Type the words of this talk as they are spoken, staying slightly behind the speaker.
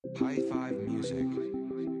High Five Music.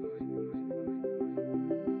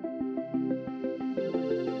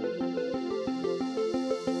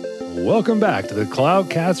 Welcome back to the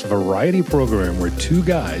Cloudcast Variety Program, where two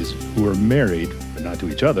guys who are married, but not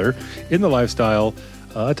to each other, in the lifestyle,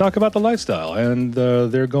 talk about the lifestyle and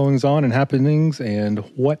their goings-on and happenings and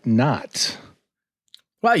whatnot.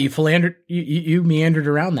 Wow, you meandered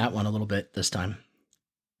around that one a little bit this time.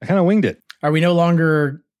 I kind of winged it. Are we no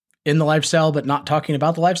longer in the lifestyle, but not talking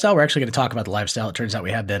about the lifestyle? We're actually going to talk about the lifestyle. It turns out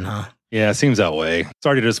we have been, huh? Yeah, it seems that way.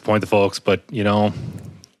 Sorry to disappoint the folks, but, you know,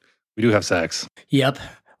 we do have sex. Yep.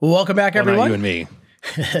 Well, welcome back, everyone. Not you and me.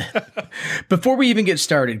 Before we even get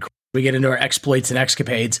started, we get into our exploits and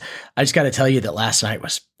escapades. I just got to tell you that last night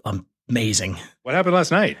was amazing. What happened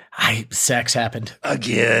last night? Sex happened.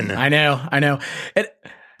 Again. I know.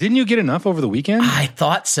 Didn't you get enough over the weekend? I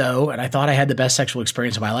thought so, and I thought I had the best sexual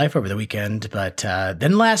experience of my life over the weekend, but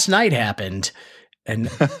then last night happened, and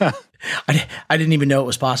I didn't even know it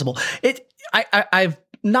was possible. I've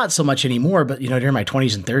not so much anymore, but during my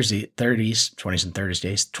 20s and 30s,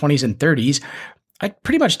 I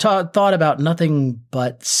pretty much thought about nothing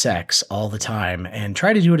but sex all the time and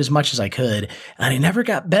tried to do it as much as I could, and I never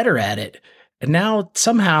got better at it. And now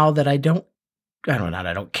somehow that I don't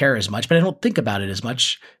care as much, but I don't think about it as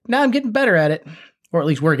much. Now I'm getting better at it, or at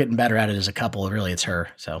least we're getting better at it as a couple. Really, it's her.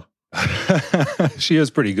 So she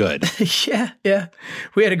is pretty good. Yeah.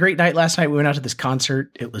 We had a great night last night. We went out to this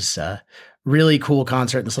concert. It was a really cool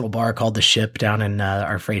concert in this little bar called The Ship down in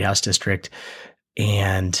our Freight House district,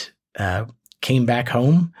 and came back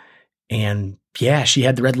home. And yeah, she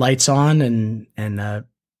had the red lights on and a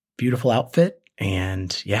beautiful outfit.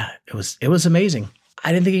 And yeah, it was amazing.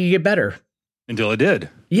 I didn't think it could get better. Until it did.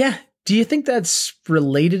 Yeah. Do you think that's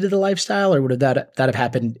related to the lifestyle, or would that have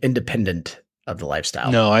happened independent of the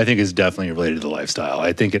lifestyle? No, I think it's definitely related to the lifestyle.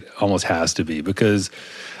 I think it almost has to be, because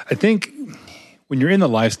I think when you're in the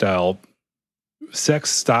lifestyle, sex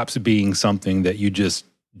stops being something that you just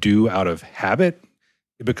do out of habit.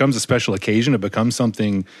 It becomes a special occasion. It becomes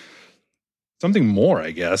something more,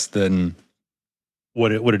 I guess, than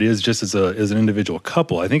what it is just as an individual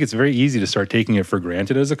couple. I think it's very easy to start taking it for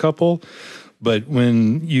granted as a couple. But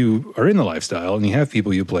when you are in the lifestyle and you have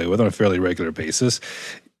people you play with on a fairly regular basis,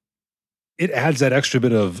 it adds that extra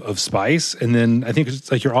bit of spice. And then I think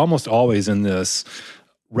it's like you're almost always in this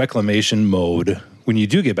reclamation mode when you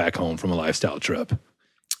do get back home from a lifestyle trip.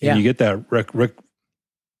 And you get that what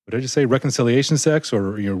did I just say? Reconciliation sex,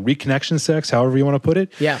 or reconnection sex, however you want to put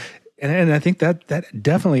it. Yeah. And I think that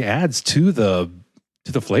definitely adds to the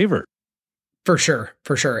flavor. For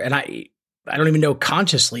sure. And I don't even know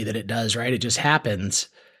consciously that it does, right? It just happens.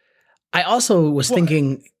 I also was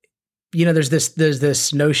thinking, there's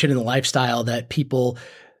this notion in the lifestyle that people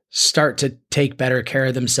start to take better care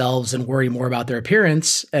of themselves and worry more about their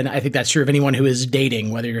appearance. And I think that's true of anyone who is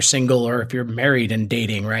dating, whether you're single or if you're married and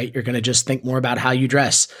dating, right? You're going to just think more about how you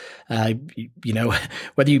dress, whether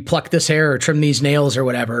you pluck this hair or trim these nails or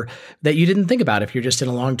whatever, that you didn't think about if you're just in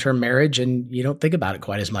a long-term marriage, and you don't think about it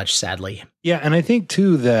quite as much, sadly. Yeah. And I think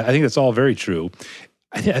too that I think that's all very true.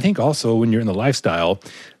 I think also when you're in the lifestyle,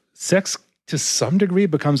 sex to some degree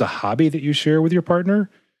becomes a hobby that you share with your partner.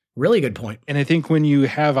 Really good point. And I think when you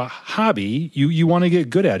have a hobby, you want to get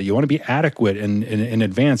good at it. You want to be adequate and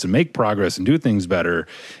advance and make progress and do things better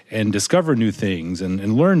and discover new things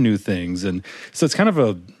and learn new things. And so it's kind of I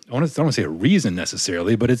don't want to say a reason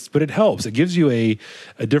necessarily, but it helps. It gives you a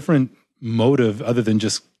different motive other than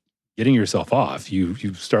just getting yourself off. You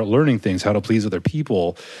start learning things, how to please other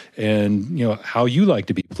people, and how you like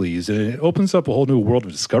to be pleased. And it opens up a whole new world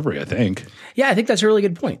of discovery, I think. Yeah, I think that's a really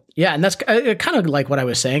good point. Yeah, and that's kind of like what I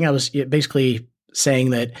was saying. I was basically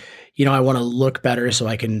saying that, I want to look better so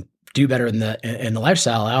I can do better in the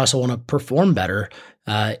lifestyle. I also want to perform better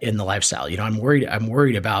in the lifestyle. I'm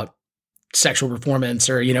worried about sexual performance,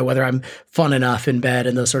 or whether I'm fun enough in bed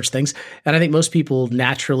and those sorts of things. And I think most people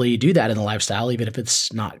naturally do that in the lifestyle, even if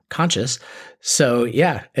it's not conscious. So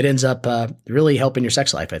yeah, it ends up really helping your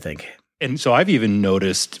sex life, I think. And so I've even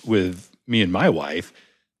noticed with me and my wife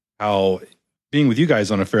how being with you guys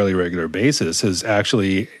on a fairly regular basis has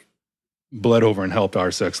actually bled over and helped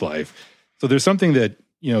our sex life. So there's something that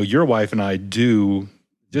your wife and I do.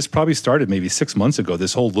 This probably started maybe 6 months ago.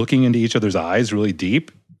 This whole looking into each other's eyes really deep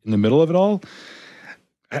in the middle of it all.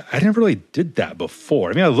 I never really did that before.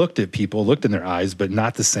 I mean, I looked at people, looked in their eyes, but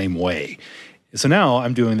not the same way. So now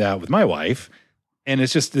I'm doing that with my wife, and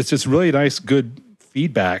it's just really nice, good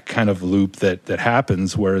feedback kind of loop that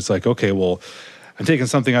happens where it's like, okay, well, I'm taking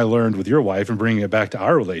something I learned with your wife and bringing it back to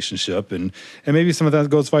our relationship, and maybe some of that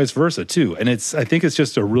goes vice versa too. And I think it's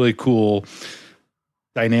just a really cool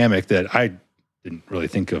dynamic that I didn't really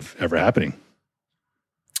think of ever happening.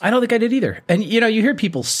 I don't think I did either. And, you hear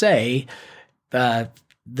people say, the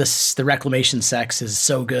reclamation sex is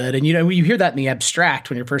so good. And, you hear that in the abstract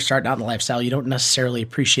when you're first starting out in the lifestyle, you don't necessarily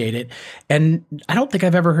appreciate it. And I don't think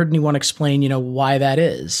I've ever heard anyone explain, why that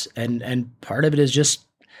is. And part of it is just,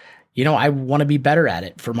 I want to be better at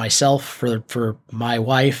it for myself, for my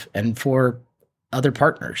wife, and for other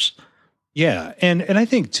partners. Yeah. And I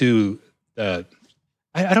think too,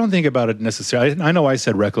 I don't think about it necessarily. I know I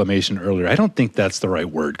said reclamation earlier. I don't think that's the right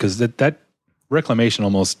word, because that reclamation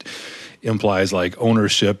almost implies like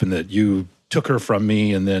ownership, and that you took her from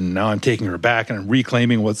me and then now I'm taking her back and I'm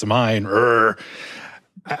reclaiming what's mine.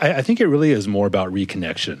 I think it really is more about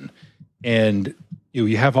reconnection. And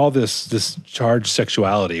you have all this charged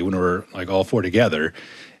sexuality when we're like all four together,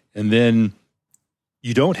 and then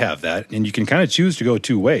you don't have that, and you can kind of choose to go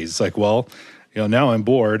two ways. It's like, well, now I'm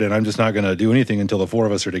bored and I'm just not going to do anything until the four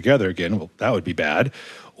of us are together again. Well, that would be bad.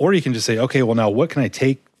 Or you can just say, okay, well, now what can I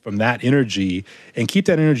take from that energy and keep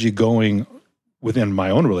that energy going within my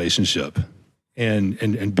own relationship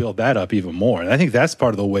and build that up even more. And I think that's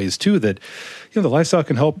part of the ways too that, the lifestyle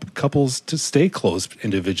can help couples to stay close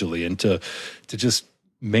individually and to just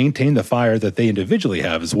maintain the fire that they individually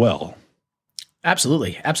have as well.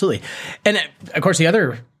 Absolutely. Absolutely. And of course, the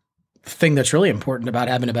other thing that's really important about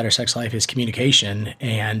having a better sex life is communication,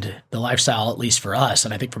 and the lifestyle, at least for us,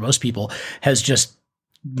 and I think for most people, has just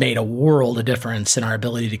made a world of difference in our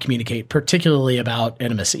ability to communicate, particularly about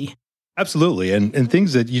intimacy. Absolutely. And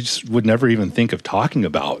things that you just would never even think of talking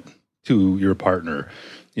about to your partner,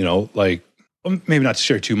 like maybe not to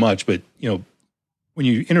share too much, but, when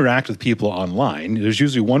you interact with people online, there's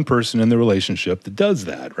usually one person in the relationship that does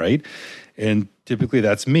that, right? And typically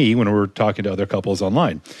that's me when we're talking to other couples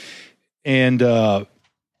online. And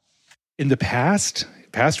in the past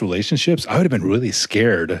relationships, I would have been really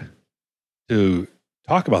scared to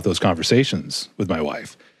talk about those conversations with my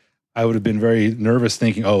wife. I would have been very nervous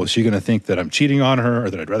thinking, oh, is she going to think that I'm cheating on her or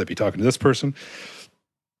that I'd rather be talking to this person?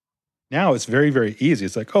 Now it's very, very easy.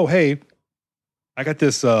 It's like, oh, hey, I got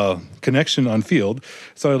this connection on Field,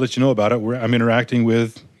 so I'll let you know about it. I'm interacting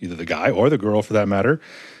with either the guy or the girl for that matter,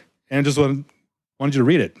 and just wanted you to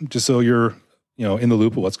read it just so you're in the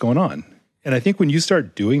loop of what's going on. And I think when you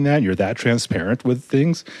start doing that, you're that transparent with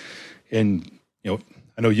things, and I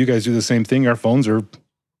know you guys do the same thing. Our phones are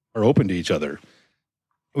open to each other.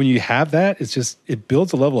 When you have that, it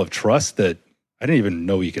builds a level of trust that I didn't even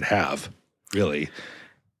know you could have, really.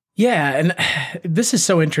 Yeah, and this is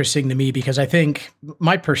so interesting to me because I think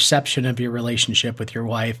my perception of your relationship with your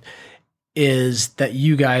wife is that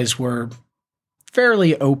you guys were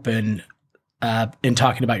fairly open in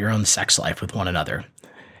talking about your own sex life with one another.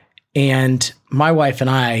 And my wife and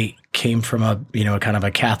I came from a kind of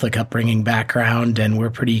a Catholic upbringing background, and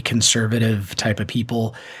we're pretty conservative type of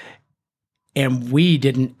people. And we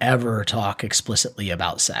didn't ever talk explicitly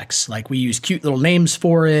about sex. Like, we used cute little names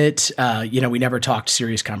for it. We never talked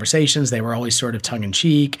serious conversations. They were always sort of tongue in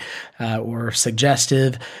cheek or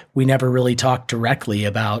suggestive. We never really talked directly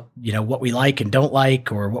about, what we like and don't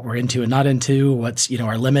like, or what we're into and not into, what's,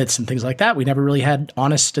 our limits and things like that. We never really had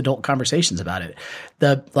honest adult conversations about it.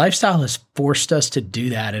 The lifestyle has forced us to do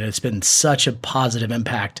that. And it's been such a positive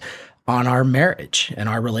impact on our marriage and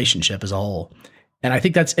our relationship as a whole. And I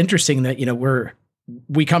think that's interesting that,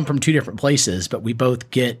 we come from two different places, but we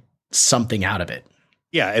both get something out of it.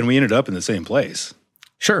 Yeah. And we ended up in the same place.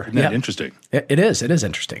 Sure. Isn't that interesting? It is. It is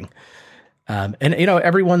interesting. And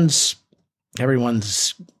everyone's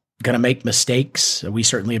going to make mistakes. We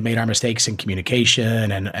certainly have made our mistakes in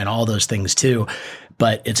communication and all those things too,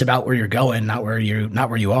 but it's about where you're going, not where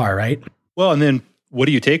you are. Right. Well, and then what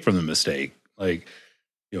do you take from the mistake? Like,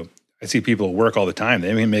 I see people at work all the time.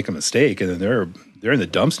 They may make a mistake, and then they're in the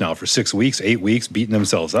dumps now for 6 weeks, 8 weeks, beating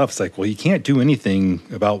themselves up. It's like, well, you can't do anything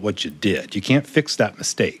about what you did. You can't fix that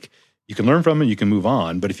mistake. You can learn from it, you can move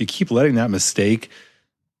on. But if you keep letting that mistake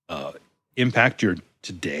impact your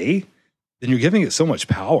today, then you're giving it so much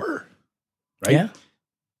power, right? Yeah.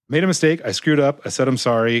 Made a mistake. I screwed up. I said I'm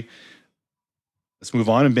sorry. Let's move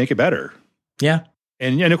on and make it better. Yeah.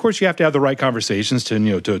 And of course, you have to have the right conversations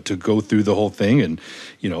to go through the whole thing and,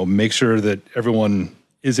 make sure that everyone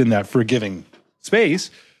is in that forgiving space.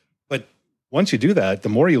 But once you do that, the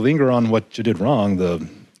more you linger on what you did wrong, the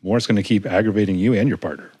more it's going to keep aggravating you and your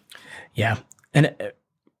partner. Yeah. And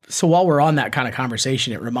so while we're on that kind of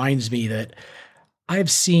conversation, it reminds me that I've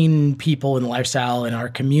seen people in the lifestyle in our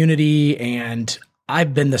community, and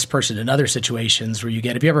I've been this person in other situations where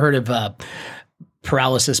have you ever heard of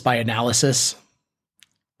paralysis by analysis?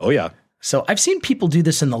 Oh, yeah. So I've seen people do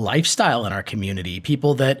this in the lifestyle in our community,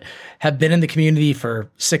 people that have been in the community for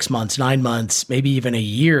 6 months, 9 months, maybe even a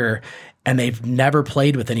year, and they've never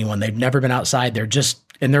played with anyone. They've never been outside. They're just,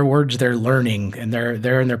 in their words, they're learning, and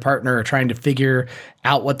they're and their partner are trying to figure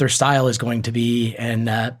out what their style is going to be. And,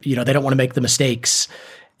 they don't want to make the mistakes.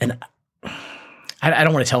 And I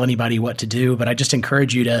don't want to tell anybody what to do, but I just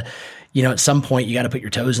encourage you to, at some point you got to put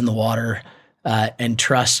your toes in the water and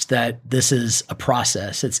trust that this is a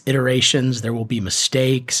process. It's iterations. There will be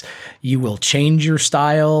mistakes. You will change your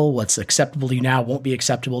style. What's acceptable to you now won't be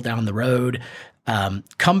acceptable down the road.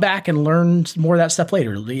 Come back and learn more of that stuff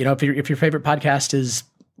later. If your favorite podcast is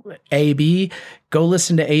AB, go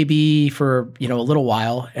listen to AB for, a little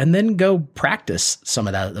while, and then go practice some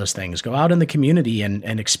of those things. Go out in the community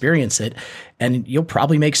and experience it. And you'll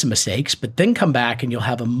probably make some mistakes, but then come back and you'll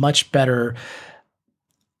have a much better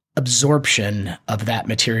absorption of that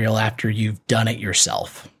material after you've done it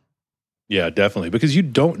yourself. Yeah, definitely. Because you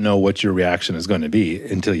don't know what your reaction is going to be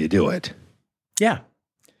until you do it. Yeah.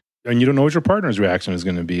 And you don't know what your partner's reaction is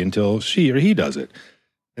going to be until she or he does it.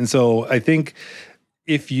 And so I think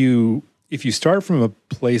if you start from a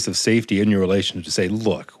place of safety in your relationship to say,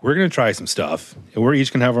 look, we're going to try some stuff and we're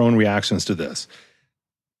each going to have our own reactions to this.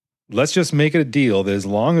 Let's just make it a deal that as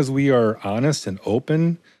long as we are honest and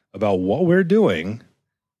open about what we're doing,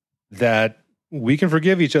 that we can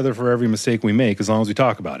forgive each other for every mistake we make as long as we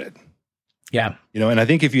talk about it. Yeah. And I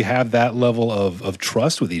think if you have that level of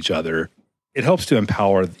trust with each other, it helps to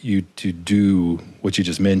empower you to do what you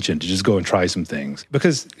just mentioned, to just go and try some things.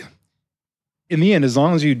 Because in the end, as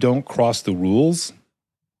long as you don't cross the rules,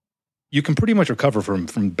 you can pretty much recover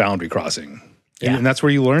from boundary crossing. Yeah. And that's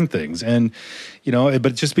where you learn things. And,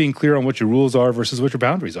 but just being clear on what your rules are versus what your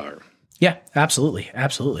boundaries are. Yeah, absolutely.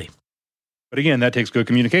 Absolutely. But again, that takes good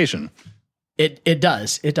communication. It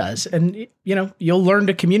does. It does. And, you'll learn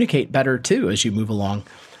to communicate better too as you move along.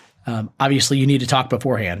 Obviously, you need to talk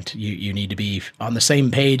beforehand. You need to be on the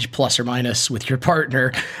same page, plus or minus, with your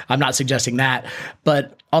partner. I'm not suggesting that,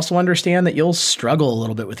 but also understand that you'll struggle a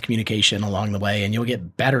little bit with communication along the way, and you'll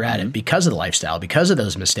get better at it because of the lifestyle, because of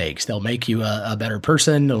those mistakes. They'll make you a better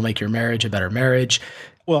person. It'll make your marriage a better marriage.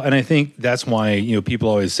 Well, and I think that's why, people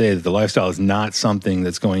always say that the lifestyle is not something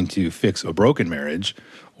that's going to fix a broken marriage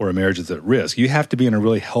or a marriage that's at risk. You have to be in a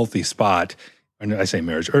really healthy spot, and I say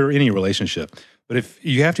marriage or any relationship, but if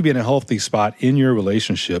you have to be in a healthy spot in your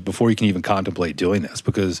relationship before you can even contemplate doing this,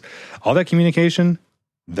 because all that communication,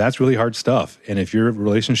 that's really hard stuff. And if your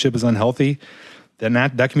relationship is unhealthy, then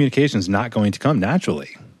that communication is not going to come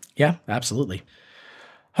naturally. Yeah, absolutely.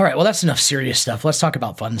 All right. Well, that's enough serious stuff. Let's talk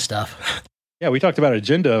about fun stuff. Yeah, we talked about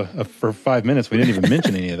agenda for 5 minutes. We didn't even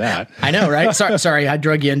mention any of that. I know, right? Sorry, I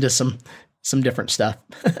drug you into some different stuff.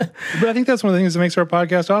 But I think that's one of the things that makes our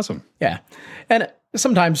podcast awesome. Yeah. And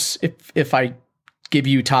sometimes if I give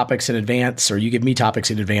you topics in advance or you give me topics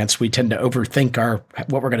in advance, we tend to overthink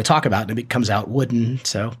what we're going to talk about, and it comes out wooden.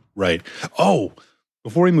 So right. Oh,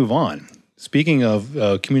 before we move on, speaking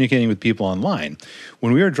of communicating with people online,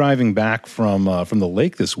 when we were driving back from the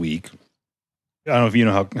lake this week, I don't know if you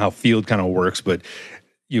know how field kind of works, but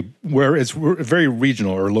we're very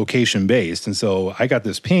regional or location based. And so I got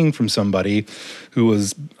this ping from somebody who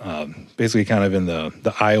was basically kind of in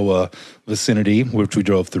the Iowa vicinity, which we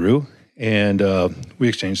drove through, and we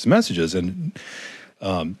exchanged some messages. And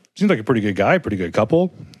seemed like a pretty good guy, pretty good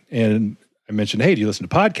couple. And I mentioned, hey, do you listen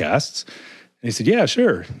to podcasts? And he said, yeah,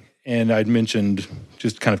 sure. And I'd mentioned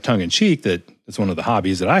just kind of tongue in cheek that it's one of the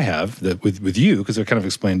hobbies that I have that with you, because I kind of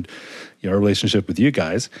explained our relationship with you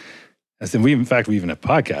guys. I said, we even have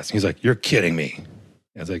podcasts. And he's like, you're kidding me. And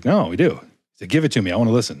I was like, no, we do. He said, give it to me. I want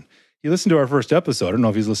to listen. He listened to our first episode. I don't know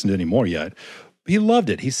if he's listened to any more yet, but he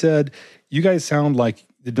loved it. He said, you guys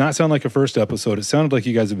did not sound like a first episode. It sounded like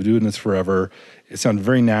you guys have been doing this forever. It sounded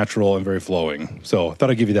very natural and very flowing. So I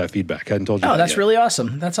thought I'd give you that feedback. I hadn't told you that that's yet. Really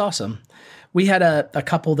awesome. That's awesome. We had a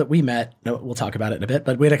couple that we met. No, we'll talk about it in a bit,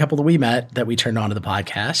 but we had a couple that we met that we turned on to the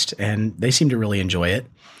podcast, and they seemed to really enjoy it.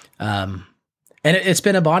 And it's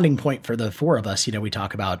been a bonding point for the four of us. We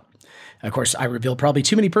talk about, of course, I reveal probably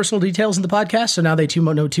too many personal details in the podcast, so now they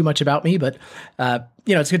know too much about me. But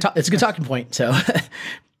it's a good talking point. So,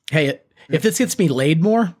 hey, if this gets me laid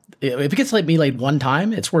more, if it gets me laid one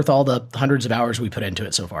time, it's worth all the hundreds of hours we put into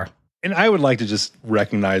it so far. And I would like to just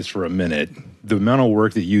recognize for a minute the amount of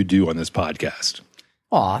work that you do on this podcast.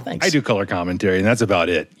 Aw, thanks. I do color commentary, and that's about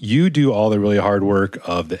it. You do all the really hard work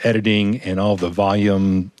of the editing and all the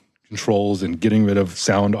volume controls and getting rid of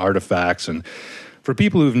sound artifacts. And for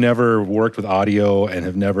people who've never worked with audio and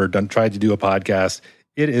have never tried to do a podcast,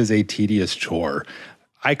 it is a tedious chore.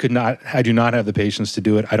 I do not have the patience to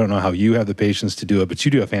do it. I don't know how you have the patience to do it, but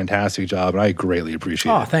you do a fantastic job, and I greatly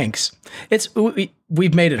appreciate it. Oh, thanks.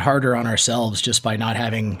 We've made it harder on ourselves just by not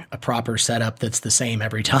having a proper setup that's the same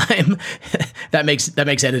every time. that makes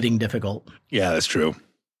editing difficult. Yeah, that's true.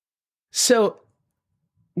 So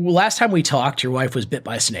last time we talked, your wife was bit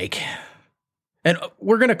by a snake, and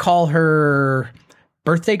we're going to call her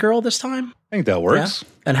birthday girl this time. I think that works. Yeah?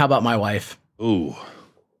 And how about my wife? Ooh.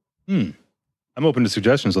 I'm open to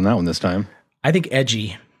suggestions on that one this time. I think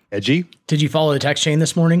edgy. Edgy? Did you follow the text chain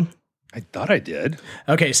this morning? I thought I did.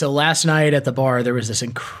 Okay, so last night at the bar, there was this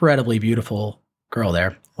incredibly beautiful girl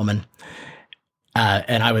there, woman,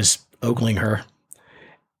 and I was ogling her.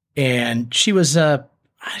 And she wasn't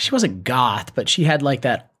goth, but she had like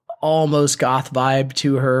that almost goth vibe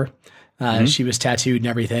to her. She was tattooed and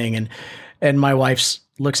everything. And my wife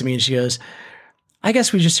looks at me and she goes, I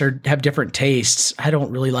guess we just have different tastes. I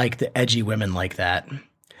don't really like the edgy women like that.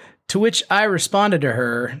 To which I responded to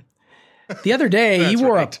her, the other day you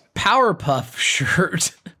wore a Powerpuff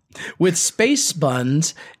shirt with space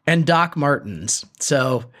buns and Doc Martens.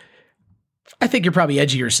 So I think you're probably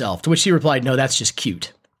edgy yourself. To which she replied, no, that's just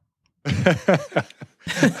cute.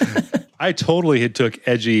 I totally took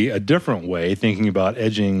edgy a different way, thinking about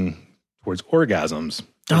edging towards orgasms.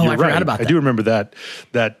 Oh, I forgot about that. I do remember that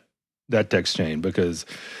text chain, because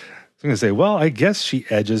I was going to say, well, I guess she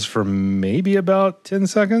edges for maybe about 10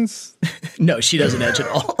 seconds. No, she doesn't edge at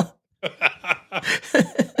all.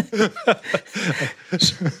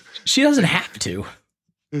 She doesn't have to.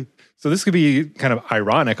 So this could be kind of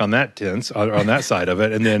ironic on that on that side of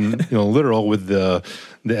it, and then literal with the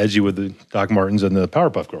edgy with the Doc Martens and the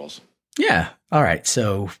Powerpuff Girls. Yeah. All right.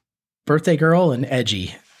 So birthday girl and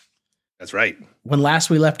edgy. That's right. When last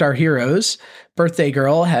we left our heroes, birthday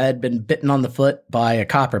girl had been bitten on the foot by a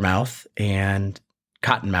copperhead.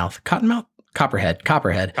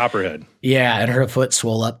 Yeah, and her foot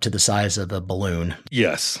swole up to the size of a balloon.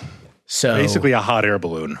 Yes. So basically a hot air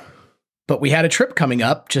balloon. But we had a trip coming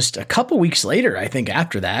up just a couple weeks later, I think,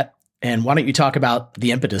 after that. And why don't you talk about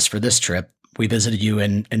the impetus for this trip? We visited you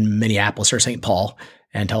in Minneapolis or St. Paul,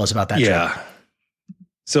 and tell us about that trip. Yeah.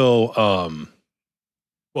 So,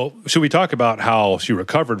 well, should we talk about how she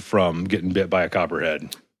recovered from getting bit by a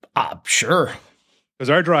copperhead? Sure. Because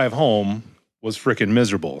our drive home was freaking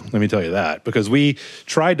miserable. Let me tell you that. Because we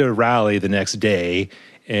tried to rally the next day,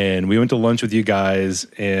 and we went to lunch with you guys,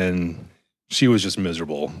 and she was just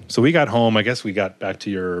miserable. So we got home. I guess we got back to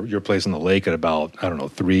your place on the lake at about, I don't know,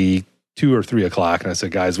 2 or 3 o'clock. And I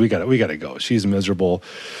said, guys, we got to go. She's miserable.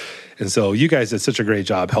 And so you guys did such a great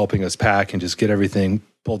job helping us pack and just get everything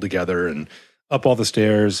pulled together and up all the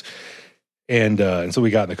stairs. And so we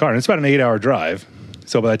got in the car. And it's about an 8-hour drive.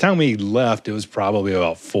 So by the time we left, it was probably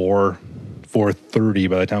about 4:30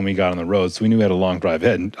 by the time we got on the road. So we knew we had a long drive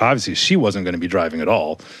ahead. And obviously she wasn't going to be driving at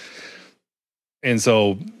all. And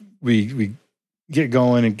so we get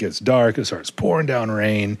going, it gets dark, it starts pouring down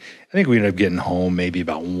rain. I think we ended up getting home maybe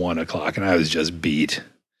about 1 o'clock, and I was just beat.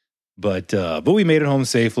 But we made it home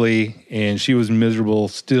safely, and she was miserable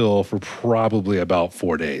still for probably about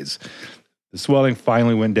 4 days. The swelling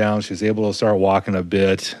finally went down. She was able to start walking a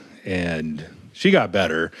bit, and she got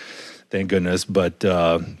better, thank goodness. But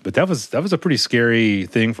that was a pretty scary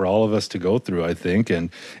thing for all of us to go through, I think. And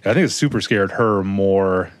I think it super scared her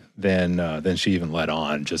more than she even let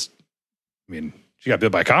on. She got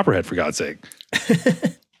bit by a copperhead, for God's sake.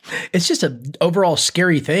 It's just an overall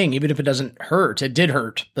scary thing, even if it doesn't hurt. It did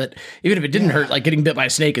hurt, but even if it didn't hurt, like getting bit by a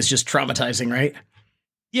snake is just traumatizing, right?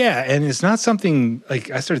 Yeah, and it's not something,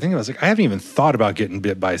 like, I started thinking, I was like, I haven't even thought about getting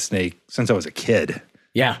bit by a snake since I was a kid.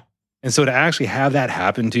 Yeah. And so to actually have that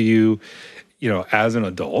happen to you, as an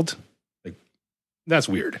adult, like, that's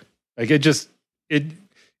weird. Like, it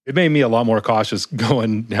made me a lot more cautious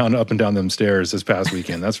going up and down them stairs this past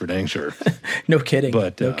weekend. That's for dang sure. No kidding.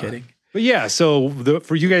 No kidding. But yeah, so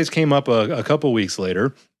for you guys came up a couple weeks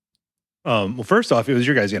later. Well, first off, it was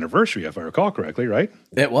your guys' anniversary, if I recall correctly, right?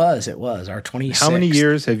 It was our 26th. How many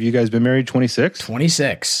years have you guys been married? 26?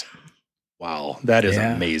 26. Wow, that is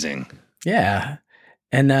amazing. Yeah.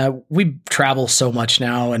 And we travel so much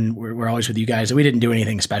now, and we're always with you guys. We didn't do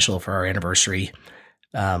anything special for our anniversary.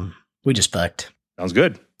 We just fucked. Sounds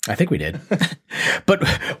good. I think we did. But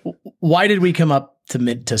why did we come up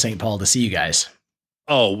to St. Paul to see you guys?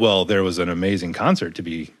 Oh, well, there was an amazing concert to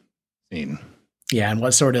be seen. Yeah, and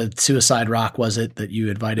what sort of suicide rock was it that you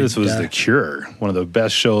invited? This was The Cure, one of the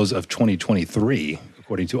best shows of 2023,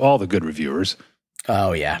 according to all the good reviewers.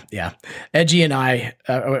 Oh, yeah. Edgy and I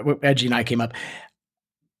came up.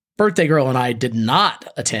 Birthday girl and I did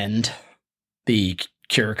not attend the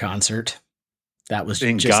Cure concert. that was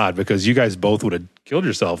Thank God, because you guys both would have killed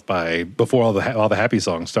yourself before all the happy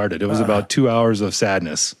songs started. It was about 2 hours of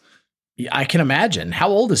sadness. I can imagine. How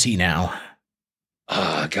old is he now?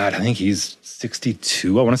 God, I think he's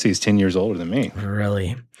 62. I want to say he's 10 years older than me.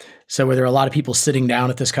 Really? So were there a lot of people sitting down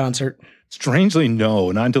at this concert? Strangely,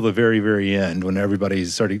 no, not until the very, very end when their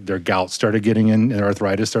gout started getting in and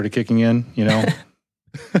arthritis started kicking in, you know?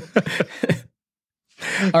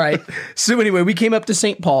 All right. So anyway, we came up to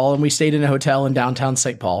St. Paul and we stayed in a hotel in downtown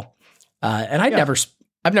St. Paul. And I've never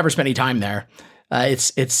spent any time there.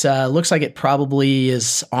 It's looks like it probably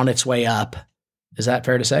is on its way up. Is that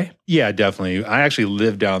fair to say? Yeah, definitely. I actually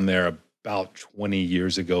lived down there about 20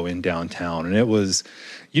 years ago in downtown, and it was,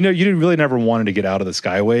 you really never wanted to get out of the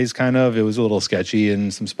Skyways, kind of. It was a little sketchy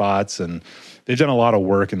in some spots, and they've done a lot of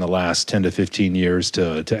work in the last 10 to 15 years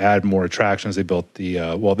to add more attractions. They built the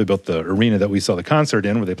arena that we saw the concert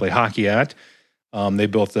in, where they play hockey at. They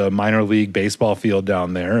built a minor league baseball field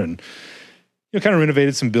down there, and kind of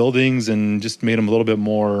renovated some buildings and just made them a little bit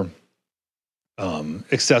more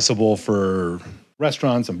accessible for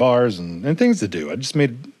restaurants and bars and things to do. I just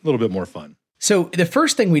made it a little bit more fun. So the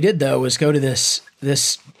first thing we did, though, was go to this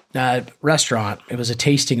restaurant. It was a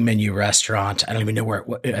tasting menu restaurant. I don't even know where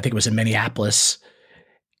I think it was in Minneapolis.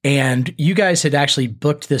 And you guys had actually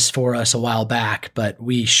booked this for us a while back, but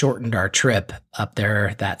we shortened our trip up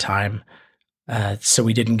there that time. So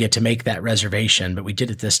we didn't get to make that reservation, but we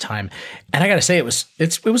did it this time. And I got to say, it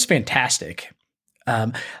was fantastic.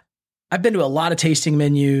 I've been to a lot of tasting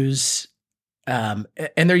menus, and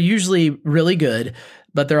they're usually really good,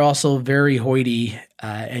 but they're also very hoity,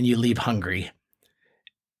 and you leave hungry.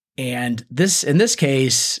 And in this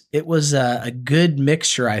case, it was a good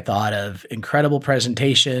mixture, I thought, of incredible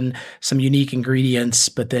presentation, some unique ingredients,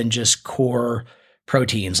 but then just core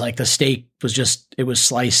proteins. Like the steak it was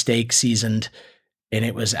sliced steak seasoned, and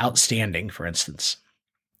it was outstanding, for instance.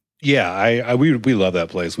 Yeah, we love that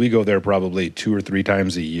place. We go there probably 2 or 3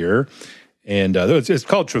 times a year. And it's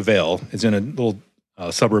called Travail. It's in a little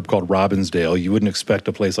suburb called Robbinsdale. You wouldn't expect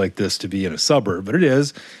a place like this to be in a suburb, but it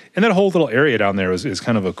is. And that whole little area down there is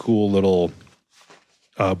kind of a cool little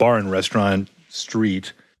bar and restaurant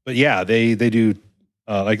street. But yeah, they do,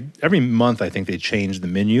 like every month, I think they change the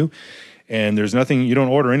menu. And there's nothing, you don't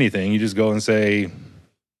order anything. You just go and say,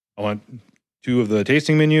 I want 2 of the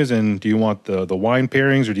tasting menus, and do you want the wine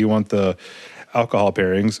pairings or do you want the alcohol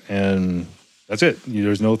pairings? And that's it.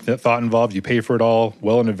 There's no thought involved. You pay for it all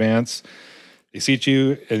well in advance. They seat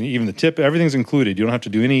you, and even the tip, everything's included. You don't have to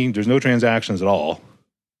do there's no transactions at all.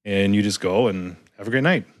 And you just go and have a great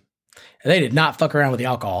night. And they did not fuck around with the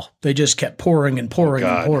alcohol. They just kept pouring and pouring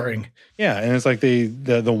and pouring. Yeah, and it's like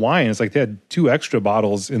the wine, it's like they had 2 extra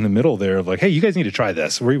bottles in the middle there of like, hey, you guys need to try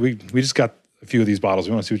this. We just got a few of these bottles.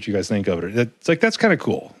 We want to see what you guys think of it. It's like, that's kind of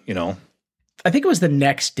cool, I think it was the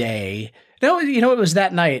next day. No, it was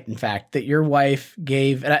that night, in fact, that your wife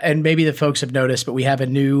gave, and maybe the folks have noticed, but we have a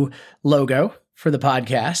new logo for the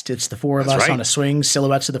podcast. It's the 4 of us on a swing,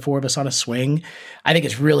 silhouettes of the 4 of us on a swing. I think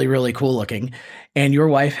it's really, really cool looking. And your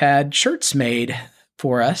wife had shirts made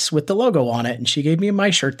for us with the logo on it, and she gave me my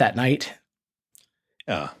shirt that night.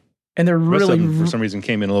 Yeah. And they're really, for some reason,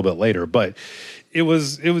 came in a little bit later, but it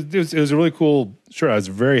was a really cool shirt. I was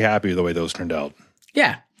very happy with the way those turned out.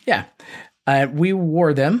 Yeah. Yeah. We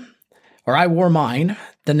wore them. Or I wore mine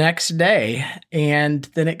the next day, and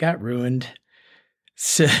then it got ruined.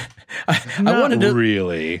 So I wanted to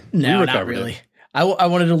really. No, not really. I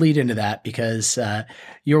wanted to lead into that because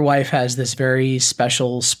your wife has this very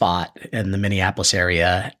special spot in the Minneapolis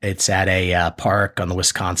area. It's at a park on the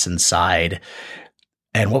Wisconsin side.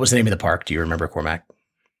 And what was the name of the park? Do you remember, Cormac?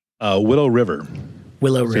 Willow River.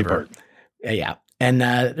 Willow River. Park. Yeah. And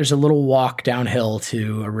there's a little walk downhill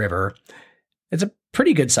to a river. It's a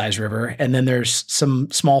pretty good sized river. And then there's some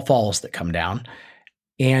small falls that come down,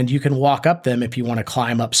 and you can walk up them if you want to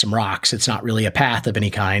climb up some rocks. It's not really a path of any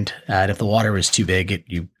kind. And if the water was too big,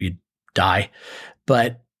 you'd die.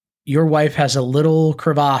 But your wife has a little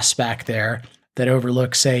crevasse back there that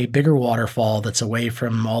overlooks a bigger waterfall that's away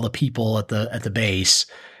from all the people at the base.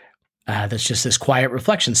 That's just this quiet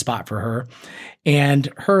reflection spot for her. And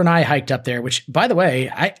her and I hiked up there, which, by the way,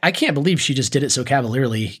 I can't believe she just did it so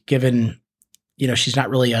cavalierly, given she's not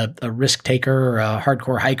really a risk taker or a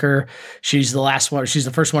hardcore hiker. She's the last one. She's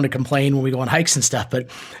the first one to complain when we go on hikes and stuff, but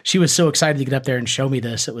she was so excited to get up there and show me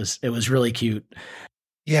this. It was really cute.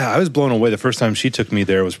 Yeah, I was blown away. The first time she took me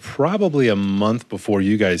there was probably a month before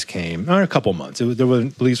you guys came, or a couple months.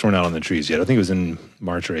 The leaves weren't out on the trees yet. I think it was in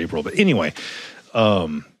March or April. But anyway,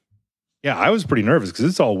 yeah, I was pretty nervous because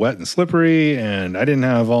it's all wet and slippery, and I didn't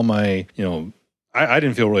have all my, I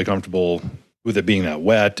didn't feel really comfortable with it being that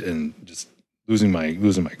wet and just losing my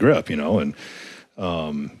grip, and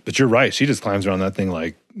but you're right. She just climbs around that thing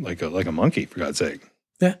like a monkey, for God's sake.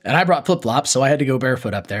 Yeah, and I brought flip-flops, so I had to go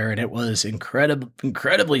barefoot up there, and it was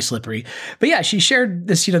incredibly slippery. But yeah, she shared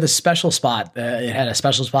this, this special spot. It had a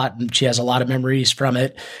special spot, and she has a lot of memories from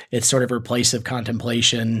it. It's sort of her place of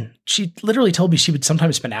contemplation. She literally told me she would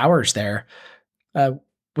sometimes spend hours there,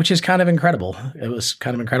 which is kind of incredible. It was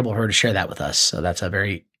kind of incredible for her to share that with us. So that's a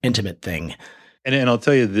very intimate thing. And I'll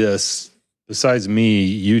tell you this, besides me,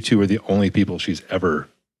 you two are the only people she's ever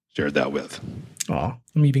shared that with. Oh,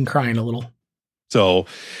 I'm even crying a little. So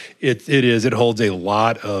it holds a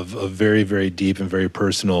lot of very, very deep and very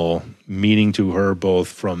personal meaning to her, both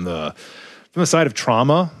from the side of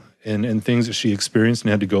trauma and things that she experienced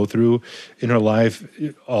and had to go through in her life,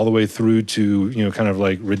 all the way through to, kind of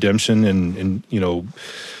like redemption and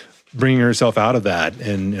bringing herself out of that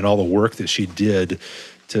and all the work that she did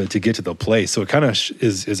to get to the place. So it kind of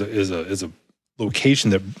is a location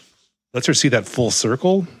that lets her see that full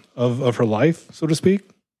circle of her life, so to speak.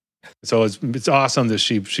 So it's awesome that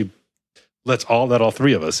she lets all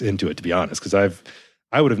three of us into it, to be honest, because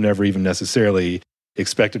I would have never even necessarily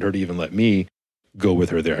expected her to even let me go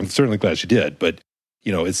with her there. I'm certainly glad she did, but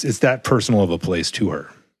it's that personal of a place to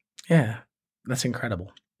her. Yeah, that's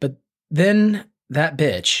incredible. But then that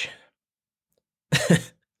bitch,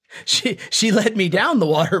 she led me down the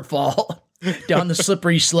waterfall, down the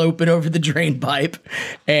slippery slope and over the drain pipe.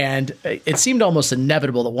 And it seemed almost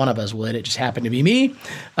inevitable that one of us would. It just happened to be me.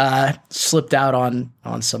 Slipped out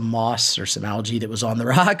on some moss or some algae that was on the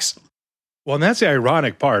rocks. Well, and that's the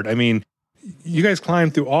ironic part. I mean, you guys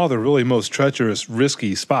climbed through all the really most treacherous,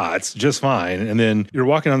 risky spots just fine. And then you're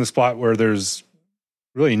walking on the spot where there's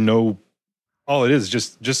really all it is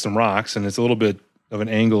just some rocks, and it's a little bit of an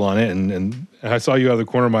angle on it, and I saw you out of the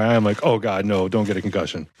corner of my eye. I'm like, oh God, no, don't get a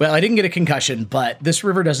concussion. Well, I didn't get a concussion, but this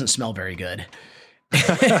river doesn't smell very good.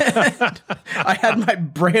 I had my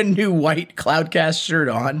brand new white Cloudcast shirt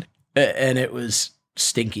on, and it was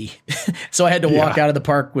stinky. So I had to walk out of the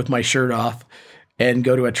park with my shirt off and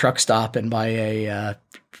go to a truck stop and buy a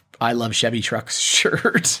I Love Chevy Trucks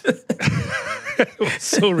shirt. It was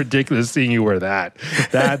so ridiculous seeing you wear that.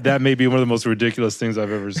 That may be one of the most ridiculous things I've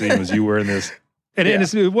ever seen, was you wearing this. And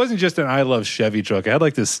it wasn't just an I Love Chevy truck. I had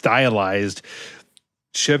like this stylized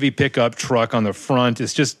Chevy pickup truck on the front.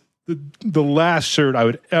 It's just the last shirt I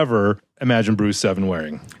would ever imagine Bruce Seven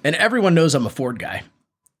wearing. And everyone knows I'm a Ford guy.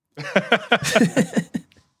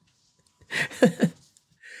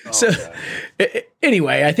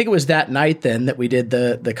 Anyway, I think it was that night then that we did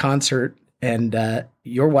the concert, and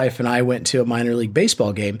your wife and I went to a minor league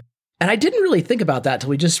baseball game. And I didn't really think about that till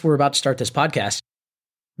we just were about to start this podcast.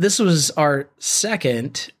 This was our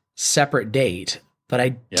second separate date, but I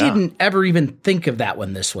didn't ever even think of that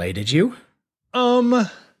one this way. Did you? I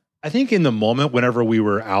think in the moment, whenever we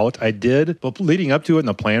were out, I did, but leading up to it and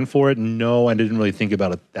the plan for it, no, I didn't really think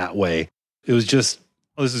about it that way. It was just,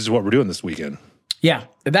 this is what we're doing this weekend. Yeah,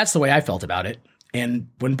 that's the way I felt about it. And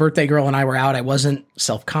when Birthday Girl and I were out, I wasn't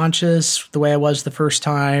self-conscious the way I was the first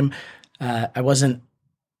time.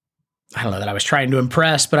 I don't know that I was trying to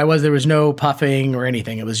impress, but there was no puffing or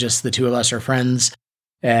anything. It was just the two of us are friends,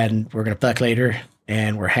 and we're going to fuck later,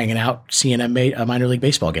 and we're hanging out, seeing a minor league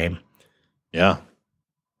baseball game. Yeah.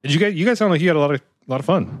 Did you guys sound like you had a lot of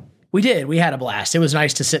fun? We did. We had a blast. It was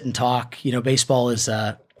nice to sit and talk. Baseball is,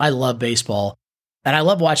 I love baseball, and I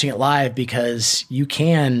love watching it live because you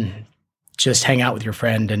can just hang out with your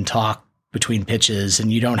friend and talk between pitches,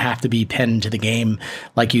 and you don't have to be pinned to the game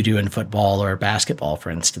like you do in football or basketball, for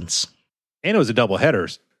instance. And it was a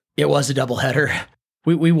doubleheader. It was a doubleheader.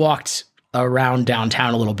 We walked around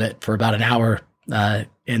downtown a little bit for about an hour,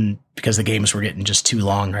 because the games were getting just too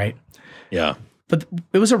long, right? Yeah. But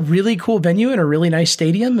it was a really cool venue and a really nice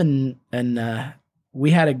stadium, and we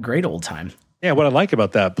had a great old time. Yeah, what I like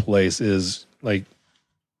about that place is, like,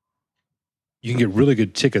 you can get really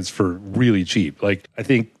good tickets for really cheap. Like, I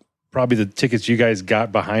think probably the tickets you guys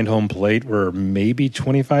got behind home plate were maybe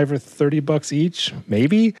 $25 or $30 each,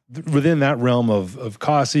 maybe within that realm of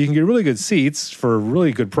cost. So you can get really good seats for a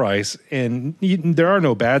really good price. And there are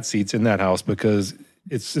no bad seats in that house because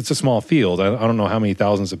it's a small field. I don't know how many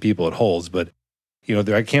thousands of people it holds, but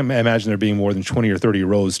I can't imagine there being more than 20 or 30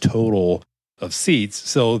 rows total of seats.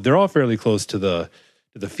 So they're all fairly close to the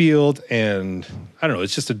field, and I don't know,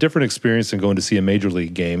 it's just a different experience than going to see a major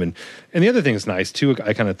league game. And the other thing that's nice too,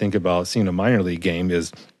 I kind of think about seeing a minor league game,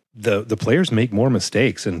 is the players make more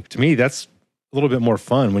mistakes. And to me, that's a little bit more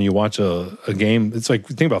fun when you watch a game. It's like,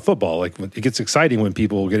 think about football. Like, it gets exciting when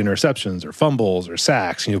people get interceptions or fumbles or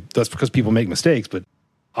sacks. That's because people make mistakes. But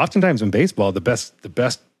oftentimes in baseball, the best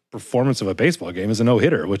performance of a baseball game is a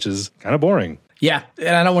no-hitter, which is kind of boring. Yeah,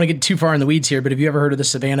 and I don't want to get too far in the weeds here, but have you ever heard of the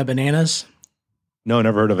Savannah Bananas? No,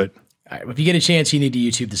 never heard of it. All right, well, if you get a chance, you need to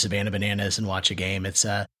YouTube the Savannah Bananas and watch a game. It's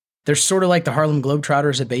they're sort of like the Harlem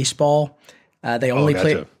Globetrotters of baseball. They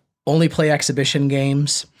only play exhibition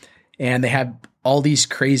games, and they have all these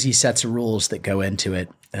crazy sets of rules that go into it.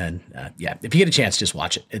 And yeah, if you get a chance, just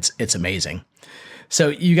watch it. It's amazing. So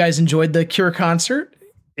you guys enjoyed the Cure concert?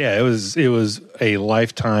 Yeah, it was a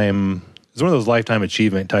lifetime. It was one of those lifetime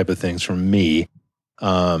achievement type of things for me.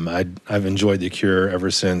 I've enjoyed the Cure ever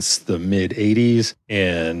since the mid '80s,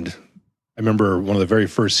 and I remember one of the very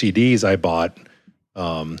first CDs I bought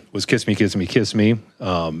was "Kiss Me, Kiss Me, Kiss Me,"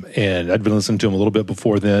 and I'd been listening to them a little bit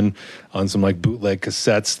before then on some like bootleg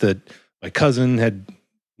cassettes that my cousin had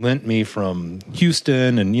lent me from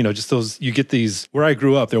Houston. And, just those, you get these, where I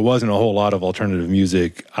grew up, there wasn't a whole lot of alternative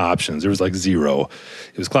music options. There was like zero.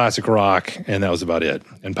 It was classic rock, and that was about it,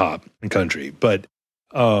 and pop and country. But,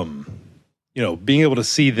 being able to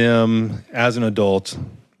see them as an adult,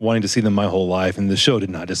 wanting to see them my whole life, and the show did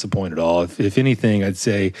not disappoint at all. If anything, I'd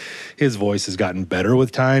say his voice has gotten better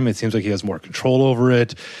with time. It seems like he has more control over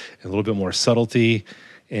it and a little bit more subtlety.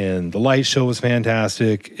 And the light show was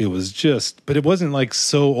fantastic. It was but it wasn't like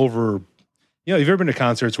so over, have you ever been to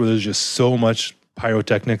concerts where there's just so much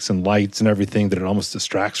pyrotechnics and lights and everything that it almost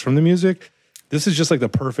distracts from the music? This is just like the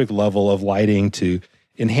perfect level of lighting to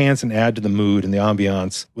enhance and add to the mood and the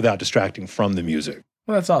ambiance without distracting from the music.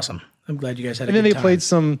 Well, that's awesome. I'm glad you guys had a good time. And then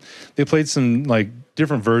they played some like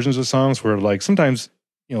different versions of songs where like sometimes,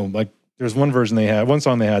 like there's one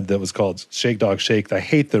song they had that was called Shake Dog Shake. I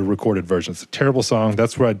hate the recorded version. It's a terrible song.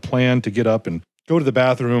 That's where I'd planned to get up and go to the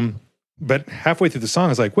bathroom. But halfway through the song, I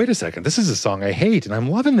was like, wait a second, this is a song I hate, and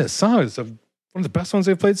I'm loving this song. It's one of the best ones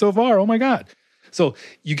they've played so far. Oh my God. So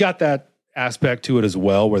you got that aspect to it as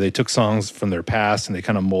well, where they took songs from their past and they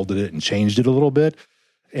kind of molded it and changed it a little bit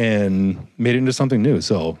and made it into something new.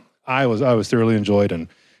 So I was thoroughly enjoyed, and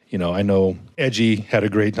I know Edgy had a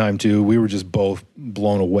great time too. We were just both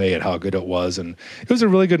blown away at how good it was, and it was a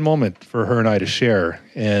really good moment for her and I to share.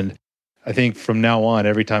 And I think from now on,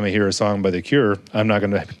 every time I hear a song by The Cure, I'm not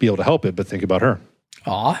going to be able to help it but think about her.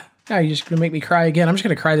 Aw, now you're just going to make me cry again. I'm just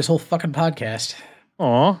going to cry this whole fucking podcast.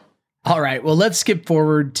 Aw. All right, well, let's skip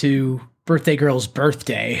forward to Birthday Girl's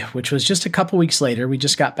birthday, which was just a couple weeks later. We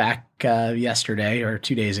just got back yesterday or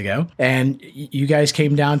 2 days ago, and you guys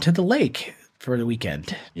came down to the lake for the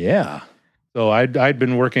weekend. Yeah. So I'd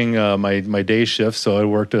been working my day shift. So I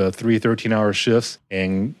worked 3 13-hour shifts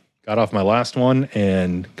and got off my last one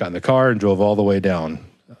and got in the car and drove all the way down.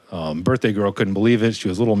 Birthday girl couldn't believe it. She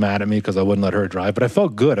was a little mad at me because I wouldn't let her drive, but I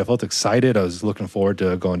felt good. I felt excited. I was looking forward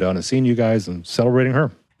to going down and seeing you guys and celebrating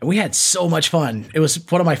her. We had so much fun. It was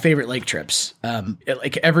one of my favorite lake trips.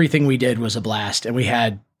 Like everything we did was a blast, and we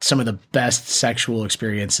had some of the best sexual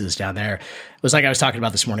experiences down there. It was like I was talking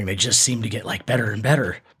about this morning. They just seem to get like better and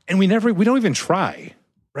better. And we don't even try,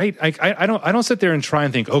 right? I don't sit there and try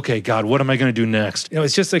and think, okay, God, what am I going to do next?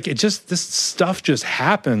 It's just like, this stuff just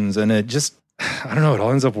happens, and it just, I don't know, it all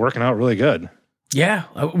ends up working out really good. Yeah,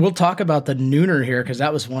 we'll talk about the nooner here, because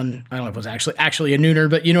that was one, I don't know if it was actually a nooner,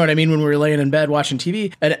 but you know what I mean, when we were laying in bed watching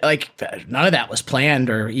TV, and like none of that was planned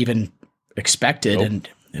or even expected, nope. And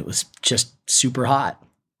it was just super hot.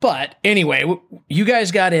 But anyway, you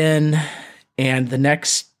guys got in, and the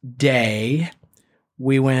next day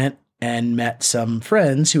we went and met some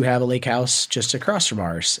friends who have a lake house just across from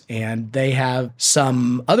ours, and they have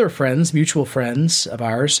some other friends, mutual friends of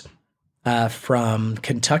ours, from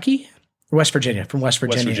Kentucky. West Virginia,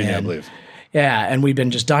 I believe. Yeah, and we've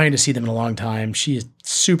been just dying to see them in a long time. She is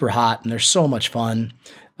super hot, and they're so much fun.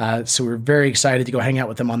 So we're very excited to go hang out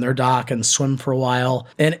with them on their dock and swim for a while.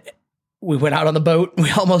 And we went out on the boat. We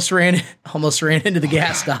almost ran into the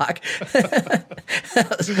gas dock.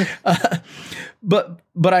 But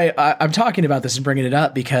I'm talking about this and bringing it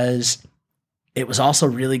up because it was also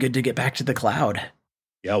really good to get back to the cloud.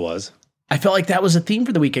 Yeah, it was. I felt like that was a theme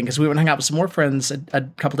for the weekend because we went and hung out with some more friends a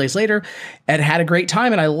couple days later and had a great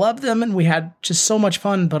time, and I loved them, and we had just so much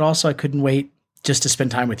fun, but also I couldn't wait just to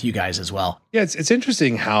spend time with you guys as well. Yeah, it's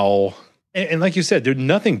interesting how, and like you said,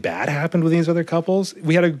 nothing bad happened with these other couples.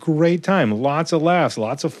 We had a great time, lots of laughs,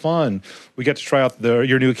 lots of fun. We got to try out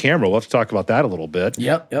your new camera. We'll have to talk about that a little bit.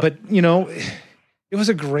 Yep. But, it was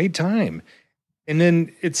a great time. And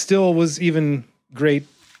then it still was even great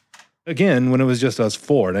again when it was just us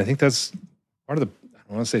four. And I think that's part of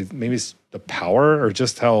I want to say maybe it's the power or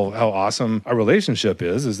just how awesome our relationship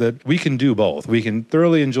is that we can do both. We can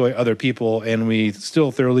thoroughly enjoy other people, and we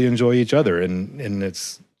still thoroughly enjoy each other. And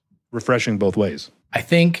it's refreshing both ways. I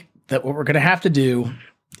think that what we're going to have to do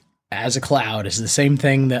as a cloud is the same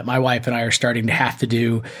thing that my wife and I are starting to have to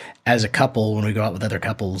do as a couple when we go out with other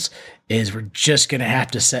couples, is we're just going to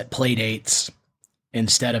have to set play dates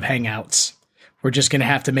instead of hangouts. We're just going to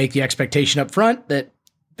have to make the expectation up front that,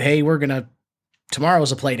 hey,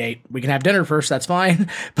 tomorrow's a play date. We can have dinner first. That's fine.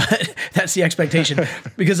 But that's the expectation,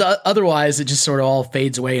 because otherwise it just sort of all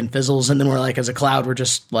fades away and fizzles. And then we're like, as a cloud, we're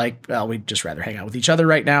just like, well, we'd just rather hang out with each other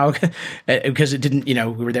right now because it didn't,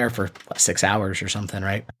 we were there for 6 hours or something.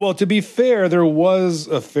 Right. Well, to be fair, there was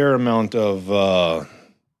a fair amount of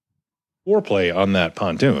foreplay on that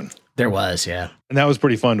pontoon. There was. Yeah. And that was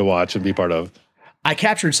pretty fun to watch and be part of. I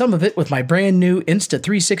captured some of it with my brand new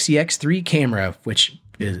Insta360X3 camera, which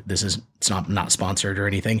it's not sponsored or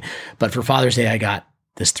anything, but for Father's Day, I got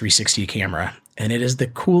this 360 camera, and it is the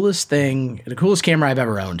coolest camera I've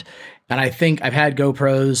ever owned. And I think I've had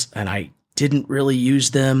GoPros and I didn't really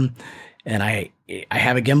use them. And I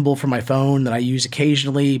have a gimbal for my phone that I use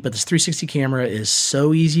occasionally, but this 360 camera is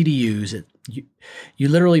so easy to use. You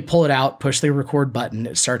literally pull it out, push the record button,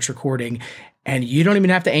 it starts recording, and you don't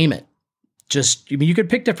even have to aim it. You could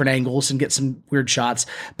pick different angles and get some weird shots,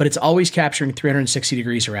 but it's always capturing 360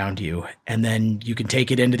 degrees around you. And then you can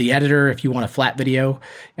take it into the editor if you want a flat video,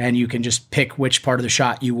 and you can just pick which part of the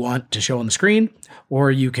shot you want to show on the screen,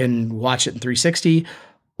 or you can watch it in 360.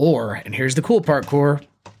 And here's the cool part, Core,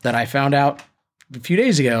 that I found out a few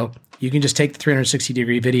days ago. You can just take the 360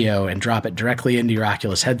 degree video and drop it directly into your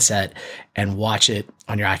Oculus headset and watch it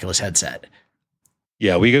on your Oculus headset.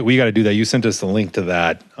 Yeah, we got to do that. You sent us the link to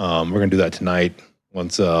that. We're going to do that tonight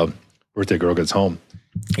once Birthday Girl gets home.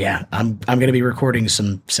 Yeah, I'm going to be recording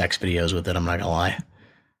some sex videos with it. I'm not going to lie.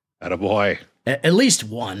 Attaboy. At least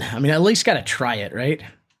one. I mean, at least got to try it, right?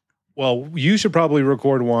 Well, you should probably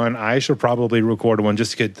record one. I should probably record one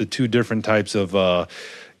just to get the two different types of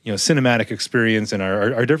cinematic experience and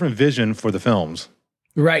our different vision for the films.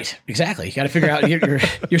 Right, exactly. You got to figure out your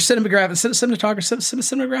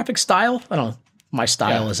cinematographic style. I don't know. My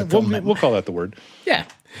style is a film. We'll call that the word. Yeah.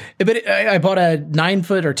 But I bought a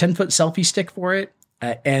 9-foot or 10-foot selfie stick for it.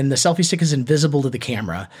 And the selfie stick is invisible to the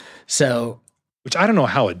camera. Which I don't know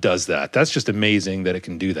how it does that. That's just amazing that it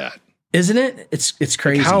can do that. Isn't it? It's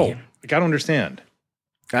crazy. Like how? I don't understand.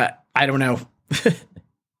 I don't know.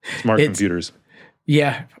 Smart computers.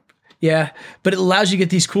 Yeah. Yeah. But it allows you to get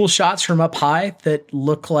these cool shots from up high that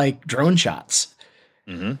look like drone shots.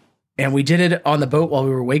 Mm-hmm. And we did it on the boat while we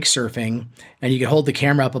were wake surfing, and you could hold the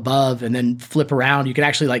camera up above and then flip around. You could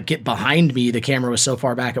actually get behind me. The camera was so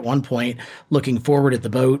far back at one point looking forward at the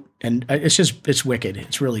boat, and it's wicked.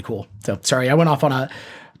 It's really cool. So sorry, I went off on a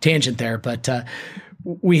tangent there, but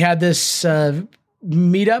we had this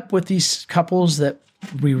meetup with these couples that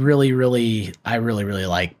I really, really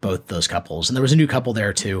like both those couples. And there was a new couple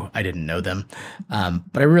there too. I didn't know them. But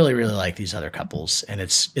I really, really like these other couples. And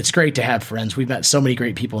it's great to have friends. We've met so many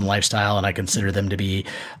great people in lifestyle, and I consider them to be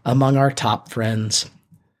among our top friends.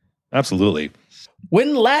 Absolutely.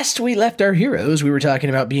 When last we left our heroes, we were talking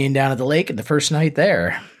about being down at the lake and the first night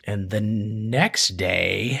there. And the next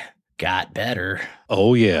day got better.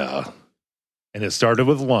 Oh, yeah. And it started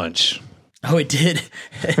with lunch. Oh, it did.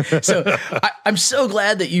 So I'm so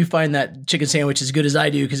glad that you find that chicken sandwich as good as I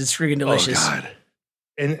do, because it's freaking delicious. Oh, God.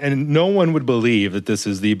 And no one would believe that this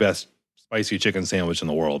is the best spicy chicken sandwich in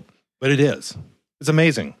the world, but it is. It's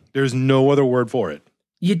amazing. There's no other word for it.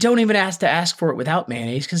 You don't even ask for it without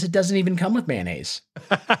mayonnaise, because it doesn't even come with mayonnaise.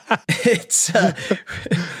 It's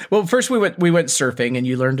well, first we went surfing, and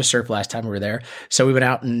you learned to surf last time we were there. So we went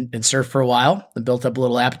out and surfed for a while and built up a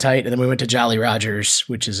little appetite. And then we went to Jolly Rogers,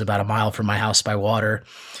 which is about a mile from my house by water.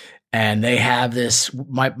 And they have this,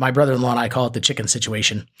 my brother-in-law and I call it the chicken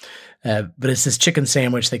situation. But it's this chicken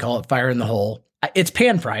sandwich. They call it fire in the hole. It's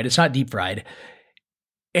pan fried. It's not deep fried.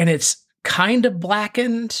 And it's kind of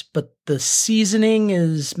blackened, but the seasoning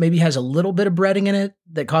maybe has a little bit of breading in it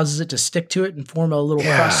that causes it to stick to it and form a little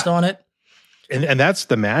crust on it. And that's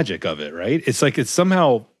the magic of it, right? It's like it's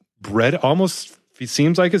somehow bread, almost it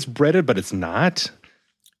seems like it's breaded, but it's not.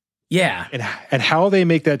 Yeah. And how they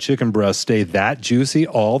make that chicken breast stay that juicy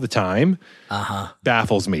all the time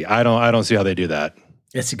baffles me. I don't see how they do that.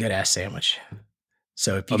 It's a good ass sandwich.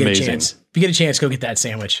 So if you get a chance, go get that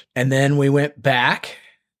sandwich. And then we went back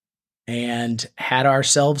and had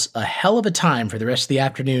ourselves a hell of a time for the rest of the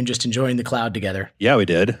afternoon, just enjoying the cloud together. Yeah, we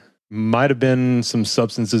did. Might have been some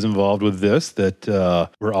substances involved with this that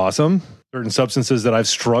were awesome. Certain substances that I've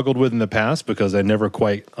struggled with in the past because I never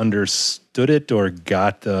quite understood it or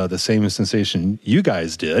got the same sensation you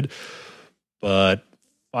guys did. But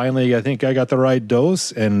finally, I think I got the right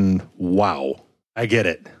dose, and wow, I get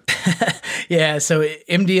it. Yeah, so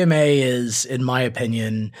MDMA is, in my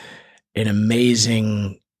opinion, an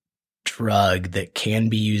amazing drug that can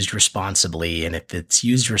be used responsibly. And if it's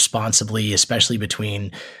used responsibly, especially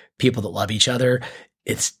between people that love each other,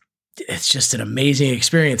 it's just an amazing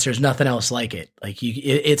experience. There's nothing else like it. Like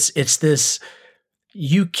it's this,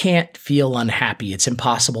 you can't feel unhappy. It's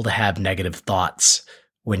impossible to have negative thoughts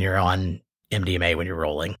when you're on MDMA, when you're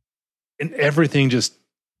rolling. And everything just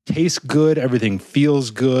tastes good. Everything feels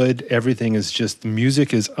good. Everything is just, the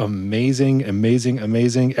music is amazing, amazing,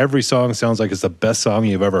 amazing. Every song sounds like it's the best song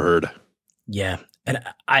you've ever heard. Yeah. And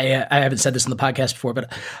I haven't said this on the podcast before,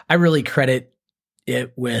 but I really credit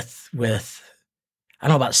it with I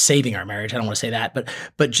don't know about saving our marriage. I don't want to say that,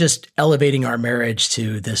 but just elevating our marriage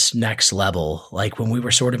to this next level. Like when we were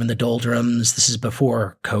sort of in the doldrums, this is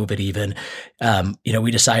before COVID even,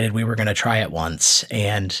 we decided we were going to try it once.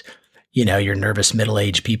 And, you're nervous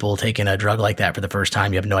middle-aged people taking a drug like that for the first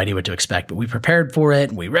time. You have no idea what to expect, but we prepared for it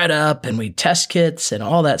and we read up and we test kits and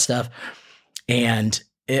all that stuff. And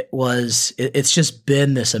it's just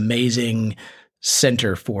been this amazing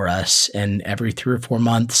center for us. And every 3 or 4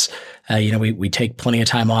 months, we take plenty of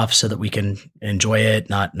time off so that we can enjoy it,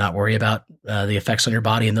 not worry about the effects on your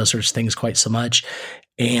body and those sorts of things quite so much.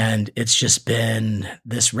 And it's just been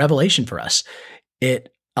this revelation for us.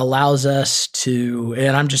 It allows us to,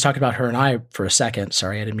 and I'm just talking about her and I for a second.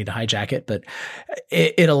 Sorry, I didn't mean to hijack it, but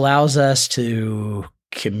it allows us to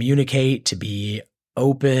communicate, to be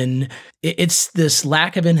open. It's this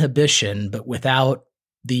lack of inhibition, but without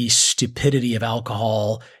the stupidity of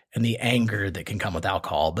alcohol and the anger that can come with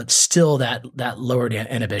alcohol, but still that lowered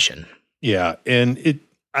inhibition. Yeah. And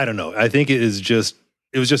I don't know. I think it was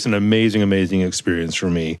just an amazing, amazing experience for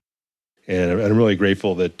me. And I'm really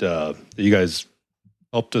grateful that you guys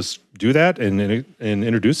helped us do that and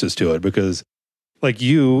introduce us to it, because like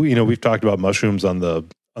we've talked about mushrooms on the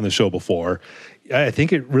show before. I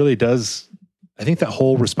think it really does. I think that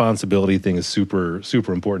whole responsibility thing is super,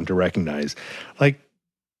 super important to recognize. Like,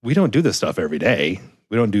 we don't do this stuff every day.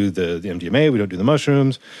 We don't do the MDMA. We don't do the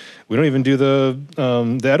mushrooms. We don't even do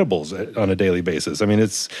the edibles on a daily basis. I mean,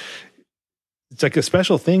 it's like a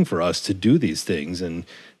special thing for us to do these things. And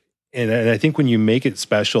I think when you make it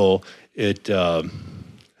special, it, I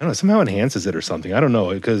don't know, somehow enhances it or something. I don't know,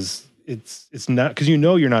 because it's not, because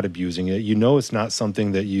you're not abusing it. It's not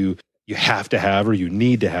something that you have to have or you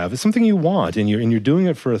need to have. It's something you want, and you're doing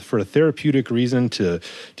it for a therapeutic reason, to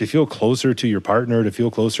feel closer to your partner, to feel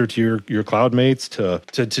closer to your cloud mates, to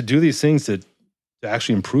do these things to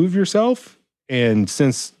actually improve yourself. And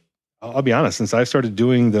since, I'll be honest, since I started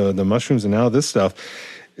doing the mushrooms and now this stuff,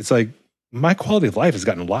 it's like my quality of life has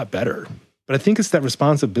gotten a lot better. But I think it's that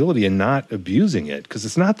responsibility and not abusing it, because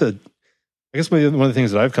it's not I guess one of the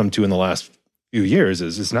things that I've come to in the last few years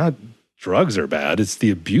is it's not drugs are bad. It's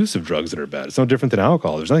the abuse of drugs that are bad. It's no different than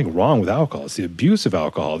alcohol. There's nothing wrong with alcohol. It's the abuse of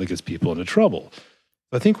alcohol that gets people into trouble.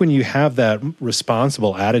 I think when you have that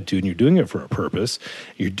responsible attitude and you're doing it for a purpose,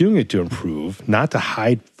 you're doing it to improve, not to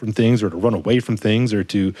hide from things or to run away from things or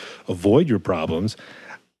to avoid your problems,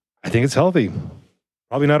 I think it's healthy.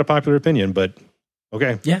 Probably not a popular opinion, but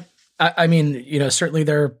okay. Yeah. I mean, certainly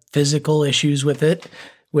there are physical issues with it,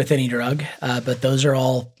 with any drug, but those are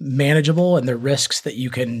all manageable, and they're risks that you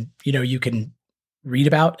can read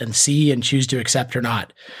about and see and choose to accept or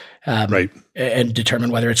not, right, and determine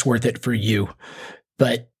whether it's worth it for you.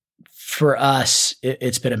 But for us,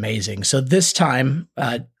 it's been amazing. So this time,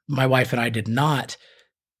 my wife and I did not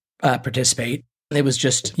participate. It was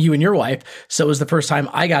just you and your wife. So it was the first time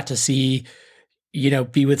I got to see,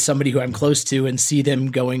 be with somebody who I'm close to and see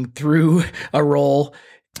them going through a roll.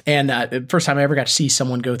 And the first time I ever got to see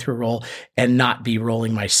someone go through a roll and not be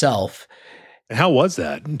rolling myself. And how was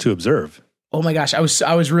that to observe? Oh my gosh, I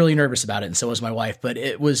was really nervous about it, and so was my wife. But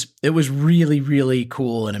it was really, really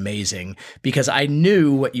cool and amazing, because I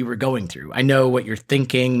knew what you were going through. I know what you're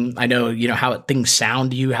thinking. I know how things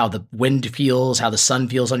sound to you, how the wind feels, how the sun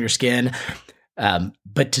feels on your skin.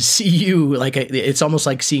 But to see you, it's almost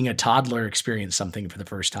like seeing a toddler experience something for the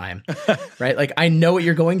first time, right? Like, I know what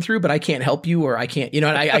you're going through, but I can't help you, or I can't,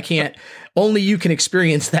 I can't, only you can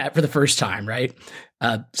experience that for the first time. Right.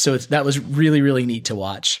 So that was really, really neat to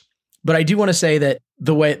watch. But I do want to say that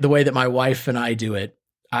the way that my wife and I do it,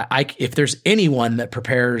 if there's anyone that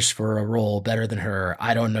prepares for a role better than her,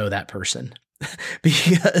 I don't know that person,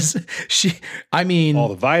 because all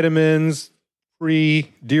the vitamins,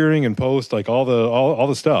 pre, during, and post, like all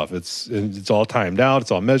the stuff. It's all timed out. It's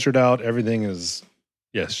all measured out. Everything is,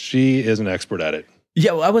 yes, she is an expert at it.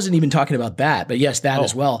 Yeah, well, I wasn't even talking about that, but yes, that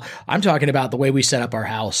as well. I'm talking about the way we set up our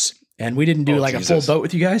house. And we didn't do a full boat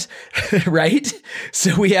with you guys, right?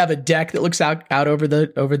 So we have a deck that looks out over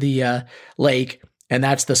the lake, and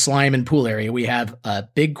that's the slime and pool area. We have a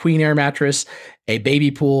big queen air mattress, a baby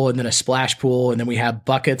pool, and then a splash pool, and then we have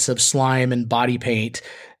buckets of slime and body paint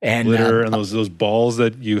and glitter and those balls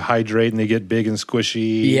that you hydrate and they get big and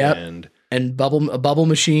squishy. Yep. And a bubble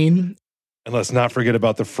machine. And let's not forget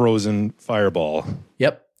about the frozen fireball.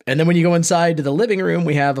 Yep. And then when you go inside to the living room,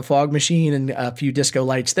 we have a fog machine and a few disco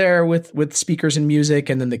lights there with speakers and music.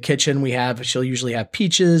 And then the kitchen, she'll usually have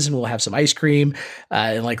peaches and we'll have some ice cream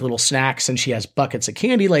and like little snacks. And she has buckets of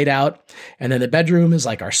candy laid out. And then the bedroom is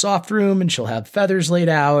like our soft room and she'll have feathers laid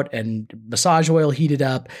out and massage oil heated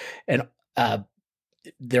up and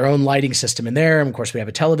their own lighting system in there. And of course, we have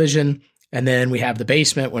a television. And then we have the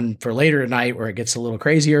basement for later at night where it gets a little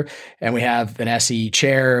crazier. And we have an SE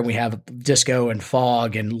chair and we have disco and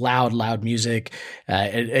fog and loud music.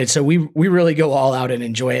 And so we really go all out and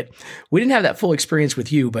enjoy it. We didn't have that full experience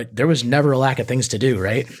with you, but there was never a lack of things to do,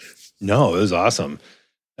 right? No, it was awesome.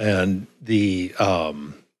 And you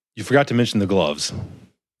forgot to mention the gloves.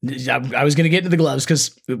 I was going to get into the gloves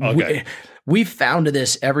because we found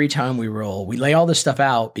this every time we roll. We lay all this stuff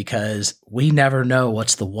out because we never know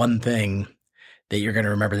what's the one thing that you're going to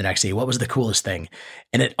remember the next day. What was the coolest thing?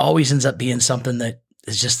 And it always ends up being something that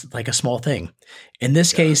is just like a small thing. In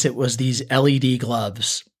this case, it was these LED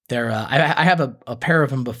gloves. They're I have a pair of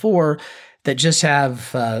them before that just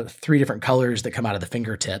have 3 different colors that come out of the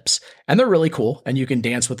fingertips. And they're really cool. And you can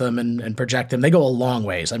dance with them and project them. They go a long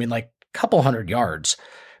ways. I mean, like a couple 100 yards.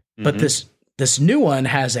 But this new one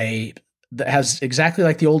has exactly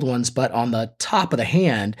like the old ones, but on the top of the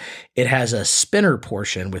hand, it has a spinner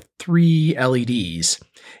portion with 3 LEDs,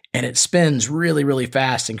 and it spins really, really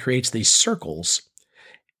fast and creates these circles.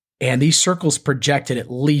 And these circles projected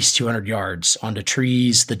at least 200 yards onto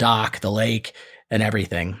trees, the dock, the lake, and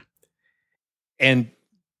everything. And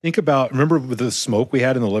remember with the smoke we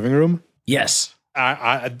had in the living room? Yes.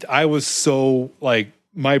 I was so like,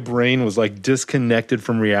 my brain was like disconnected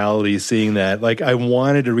from reality seeing that. Like I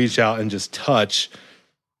wanted to reach out and just touch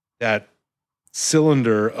that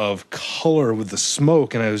cylinder of color with the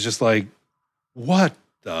smoke. And I was just like, what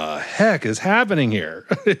the heck is happening here?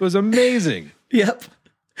 It was amazing. Yep.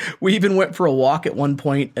 We even went for a walk at one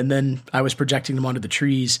point and then I was projecting them onto the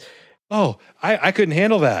trees. Oh, I couldn't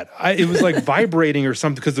handle that. It was like vibrating or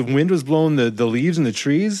something because the wind was blowing the leaves in the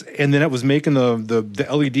trees. And then it was making the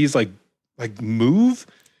LEDs like move.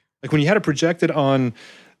 Like when you had it projected on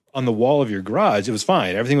the wall of your garage, it was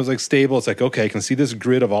fine. Everything was like stable. It's like, okay, I can see this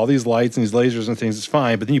grid of all these lights and these lasers and things. It's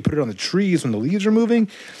fine. But then you put it on the trees when the leaves are moving.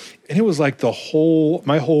 And it was like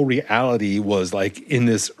my whole reality was like in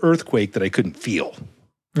this earthquake that I couldn't feel.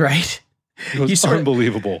 Right. It was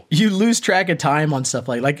unbelievable. You lose track of time on stuff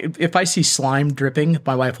like if I see slime dripping,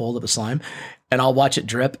 my wife will hold up a slime and I'll watch it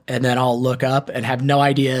drip and then I'll look up and have no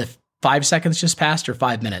idea if 5 seconds just passed or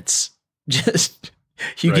 5 minutes. Just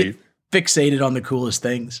get fixated on the coolest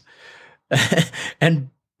things and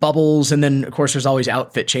bubbles. And then of course there's always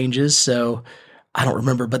outfit changes. So I don't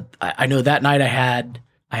remember, but I know that night I had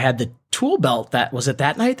the tool belt. Was it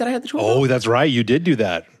that night that I had the tool belt? Oh, that's right. You did do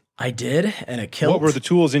that. I did. And a kilt. What were the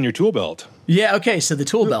tools in your tool belt? Yeah. Okay. So the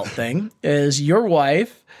tool belt thing is your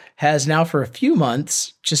wife has now for a few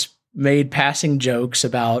months just made passing jokes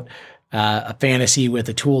about a fantasy with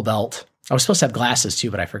a tool belt. I was supposed to have glasses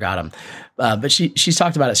too, but I forgot them. But she's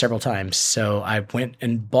talked about it several times. So I went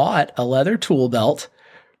and bought a leather tool belt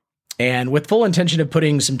and with full intention of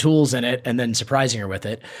putting some tools in it and then surprising her with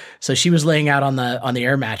it. So she was laying out on the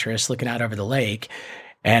air mattress, looking out over the lake.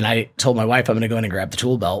 And I told my wife, I'm going to go in and grab the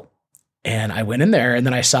tool belt. And I went in there and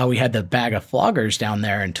then I saw we had the bag of floggers down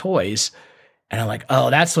there and toys. And I'm like,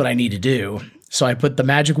 oh, that's what I need to do. So I put the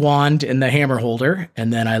magic wand in the hammer holder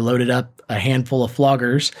and then I loaded up a handful of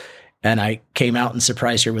floggers and I came out and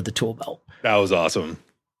surprised her with the tool belt. That was awesome.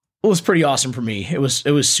 It was pretty awesome for me. It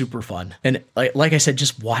was super fun. And like I said,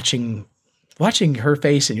 just watching her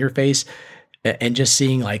face and your face and just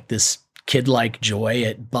seeing like this kid-like joy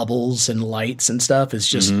at bubbles and lights and stuff is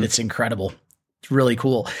just, It's incredible. It's really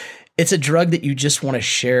cool. It's a drug that you just want to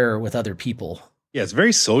share with other people. Yeah, it's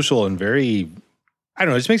very social and very, I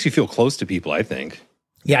don't know, it just makes you feel close to people, I think.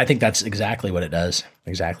 Yeah, I think that's exactly what it does.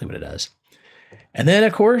 Exactly what it does. And then,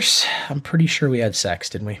 of course, I'm pretty sure we had sex,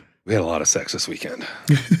 didn't we? We had a lot of sex this weekend.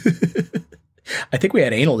 I think we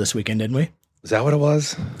had anal this weekend, didn't we? Is that what it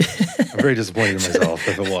was? I'm very disappointed in myself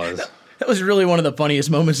if it was. That was really one of the funniest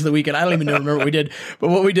moments of the weekend. I don't even remember what we did, but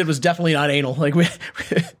what we did was definitely not anal. Like we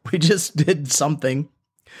just did something,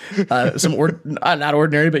 not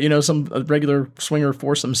ordinary, but some regular swinger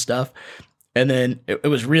foursome stuff. And then it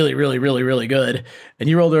was really, really, really, really good. And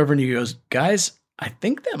you rolled over and you goes, guys, I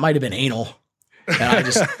think that might've been anal. And I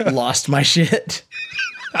just lost my shit.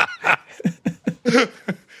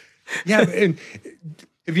 Yeah, and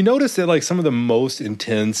if you notice that like some of the most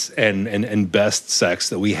intense and best sex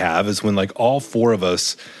that we have is when like all four of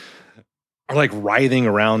us are like writhing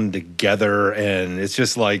around together, and it's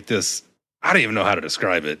just like this. I don't even know how to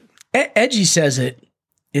describe it. Edgy says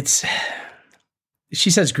she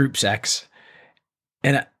says group sex,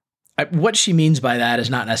 and what she means by that is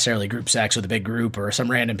not necessarily group sex with a big group or some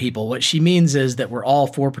random people. What she means is that we're all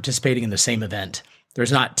four participating in the same event.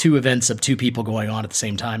 There's not two events of two people going on at the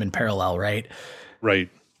same time in parallel, right? Right.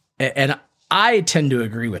 And I tend to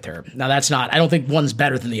agree with her. Now I don't think one's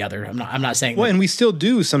better than the other. I'm not saying. Well, and we still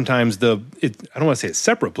do sometimes I don't want to say it's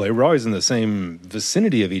separate play. We're always in the same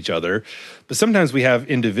vicinity of each other, but sometimes we have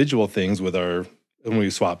individual things when we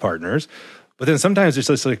swap partners. But then sometimes it's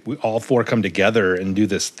just like we all four come together and do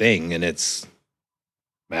this thing, and it's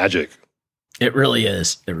magic. It really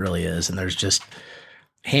is. It really is. And there's just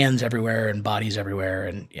hands everywhere and bodies everywhere.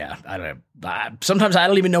 And yeah, I don't know. Sometimes I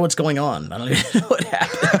don't even know what's going on. I don't even know what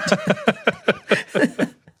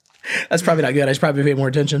happened. That's probably not good. I should probably pay more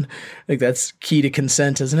attention. I think that's key to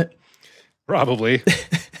consent, isn't it? Probably.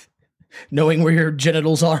 Knowing where your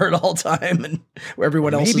genitals are at all time and where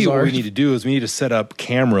everyone else's are. Maybe what we need to do is we need to set up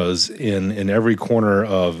cameras in every corner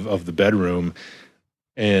of the bedroom,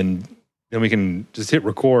 and then we can just hit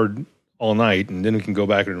record all night, and then we can go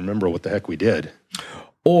back and remember what the heck we did.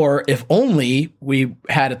 Or if only we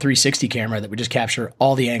had a 360 camera that would just capture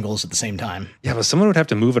all the angles at the same time. Yeah, but someone would have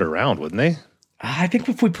to move it around, wouldn't they? I think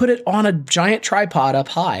if we put it on a giant tripod up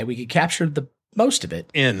high, we could capture the most of it.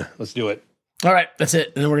 Let's do it. All right, that's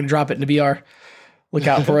it. And then we're going to drop it into VR. Look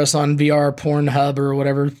out for us on VR Pornhub or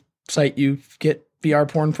whatever site you get VR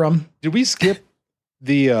porn from. Did we skip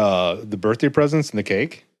the birthday presents and the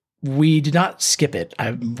cake? We did not skip it.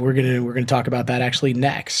 We're gonna talk about that actually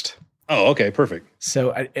next. Oh, okay, perfect.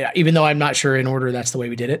 So even though I'm not sure in order that's the way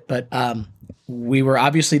we did it, but we were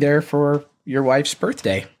obviously there for your wife's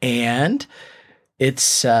birthday, and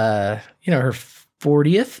it's her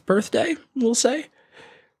 40th birthday, we'll say.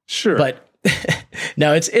 Sure, but.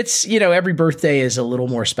 No, it's every birthday is a little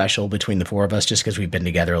more special between the four of us just because we've been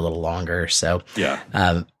together a little longer. So yeah,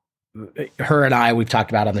 her and I, we've talked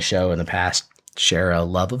about on the show in the past, share a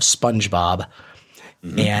love of SpongeBob,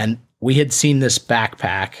 and we had seen this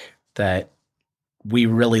backpack that we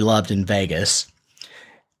really loved in Vegas,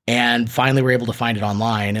 and finally we're able to find it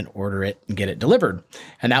online and order it and get it delivered,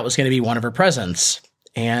 and that was going to be one of her presents,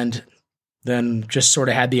 and then just sort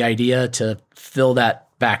of had the idea to fill that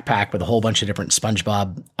backpack with a whole bunch of different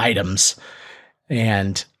SpongeBob items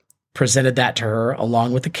and presented that to her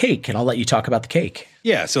along with the cake. And I'll let you talk about the cake.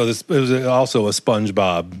 Yeah. So it was also a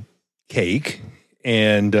SpongeBob cake,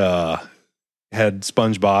 and had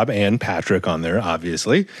SpongeBob and Patrick on there,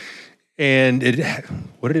 obviously. And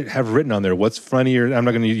what did it have written on there? What's funnier? I'm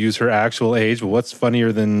not going to use her actual age, but what's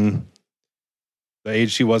funnier than the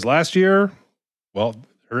age she was last year? Well,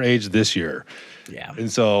 her age this year. Yeah.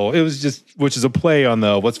 And so it was just, which is a play on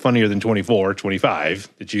the what's funnier than 24, 25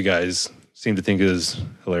 that you guys seem to think is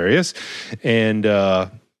hilarious. And,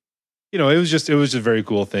 it was just a very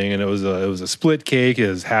cool thing. And it was a split cake. It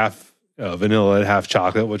was half vanilla, half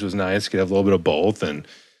chocolate, which was nice. You could have a little bit of both. And,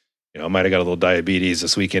 I might have got a little diabetes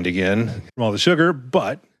this weekend again from all the sugar,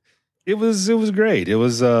 but it was great. It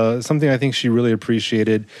was something I think she really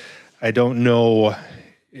appreciated. I don't know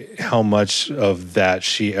how much of that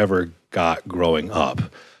she ever got growing up.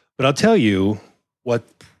 But I'll tell you what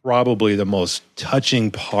probably the most touching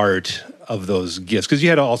part of those gifts, because you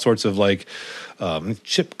had all sorts of like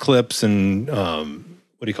chip clips and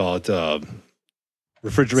what do you call it?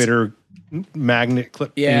 Refrigerator magnet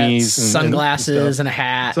clip thingies. Sunglasses and a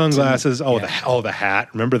hat. Sunglasses. The hat.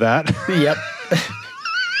 Remember that? Yep.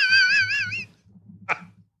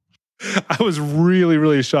 I was really,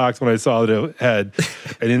 really shocked when I saw that it had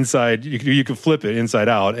an inside, you could flip it inside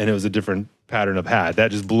out, and it was a different pattern of hat. That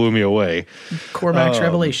just blew me away. Cormac's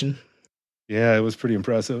revelation. Yeah, it was pretty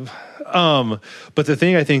impressive. But the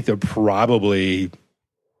thing I think that probably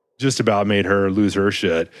just about made her lose her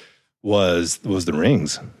shit was the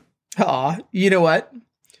rings. Aw, you know what?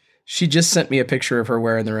 She just sent me a picture of her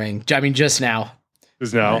wearing the ring. I mean, just now.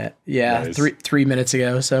 Just now? Yeah, nice. 3 minutes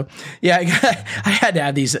ago. So, yeah, I had to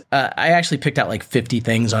have these. I actually picked out like 50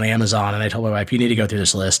 things on Amazon, and I told my wife, you need to go through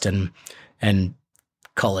this list and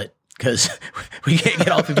cull it, because we can't get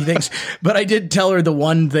all 50 things. But I did tell her the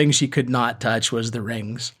one thing she could not touch was the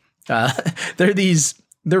rings. They're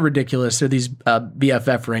ridiculous. They're these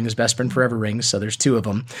BFF rings, best friend forever rings. So there's 2 of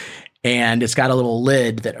them. And it's got a little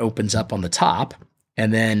lid that opens up on the top.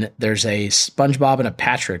 And then there's a SpongeBob and a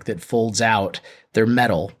Patrick that folds out. They're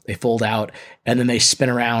metal. They fold out, and then they spin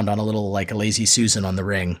around on a little, like a lazy Susan on the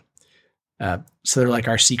ring. So they're like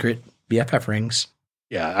our secret BFF rings.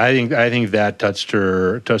 Yeah, I think that touched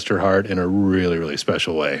her heart in a really, really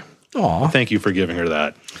special way. Aw. Well, thank you for giving her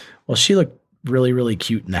that. Well, she looked really, really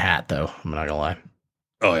cute in the hat, though. I'm not gonna lie.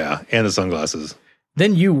 Oh yeah, and the sunglasses.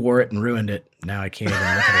 Then you wore it and ruined it. Now I can't even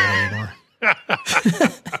look at it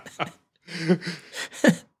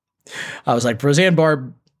anymore. I was like, Roseanne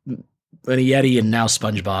Barr, and a Yeti, and now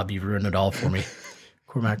SpongeBob. You've ruined it all for me,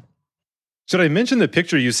 Cormac. Should I mention the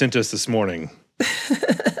picture you sent us this morning?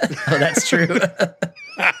 Oh, that's true.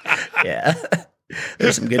 Yeah.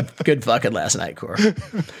 There's some good fucking last night, Cor.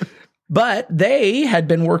 But they had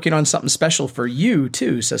been working on something special for you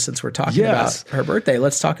too. So since we're talking about her birthday,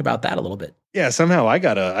 let's talk about that a little bit. Yeah, somehow I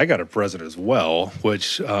got a present as well,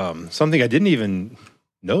 which something I didn't even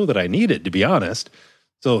know that I needed, to be honest.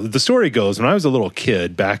 So the story goes, when I was a little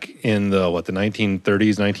kid, back in the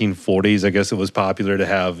 1930s, 1940s, I guess it was popular to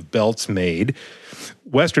have belts made,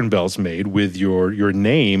 Western belts made with your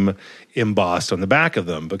name embossed on the back of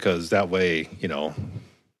them, because that way, I don't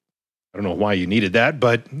know why you needed that,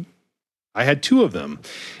 but I had two of them.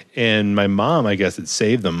 And my mom, I guess, had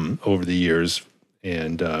saved them over the years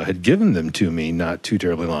and had given them to me not too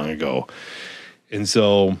terribly long ago. And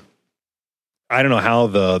so I don't know how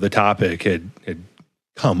the topic had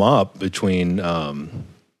come up between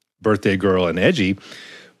Birthday Girl and Edgy,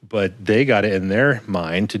 but they got it in their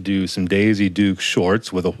mind to do some Daisy Duke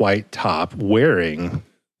shorts with a white top wearing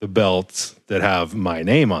the belts that have my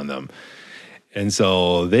name on them. And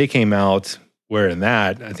so they came out wearing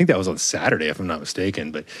that. I think that was on Saturday, if I'm not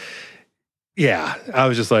mistaken. But yeah, I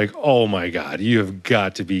was just like, oh my God, you have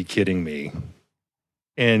got to be kidding me.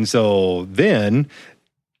 And so then,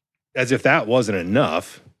 as if that wasn't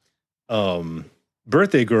enough,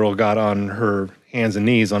 Birthday Girl got on her hands and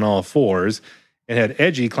knees on all fours and had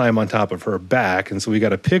Edgy climb on top of her back. And so we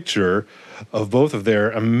got a picture of both of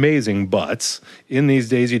their amazing butts in these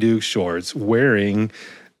Daisy Duke shorts wearing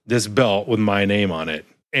this belt with my name on it.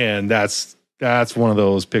 And that's one of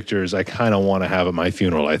those pictures I kind of want to have at my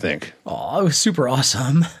funeral, I think. Oh, it was super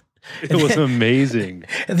awesome. It was amazing.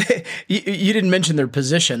 You didn't mention their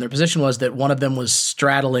position. Their position was that one of them was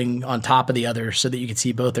straddling on top of the other so that you could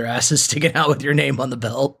see both their asses sticking out with your name on the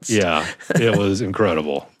belts. Yeah, it was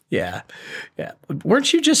incredible. Yeah.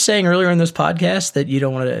 Weren't you just saying earlier in this podcast that you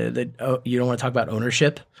don't want to talk about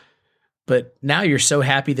ownership? But now you're so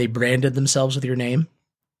happy they branded themselves with your name.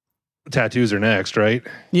 Tattoos are next, right?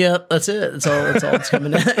 Yeah, that's it. That's all that's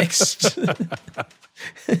coming next.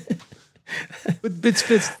 But that's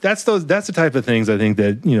the type of things I think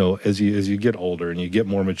that, as you get older and you get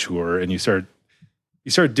more mature and you start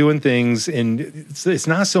doing things, and it's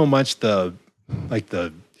not so much the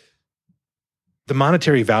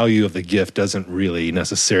monetary value of the gift doesn't really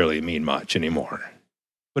necessarily mean much anymore.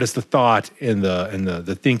 But it's the thought and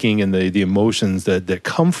the thinking and the emotions that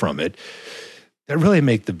come from it that really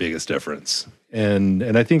make the biggest difference.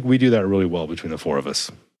 And I think we do that really well between the four of us.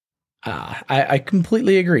 I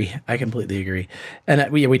completely agree.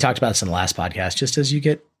 And we talked about this in the last podcast. Just as you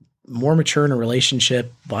get more mature in a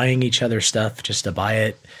relationship, buying each other stuff just to buy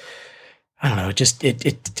it, I don't know,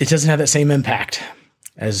 it doesn't have that same impact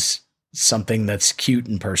as something that's cute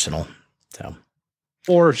and personal. So,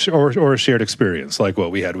 or a shared experience like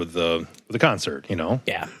what we had with the concert,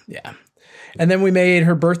 Yeah. And then we made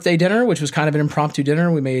her birthday dinner, which was kind of an impromptu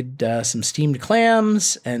dinner. We made some steamed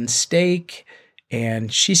clams and steak,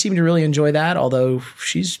 and she seemed to really enjoy that. Although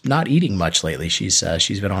she's not eating much lately. She's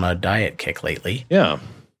been on a diet kick lately. Yeah.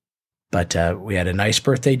 But we had a nice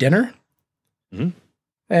birthday dinner, and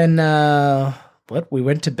we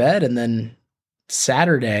went to bed, and then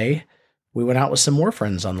Saturday we went out with some more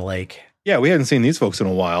friends on the lake. Yeah, we hadn't seen these folks in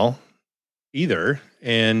a while either,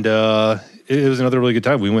 and it was another really good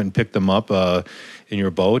time. We went and picked them up in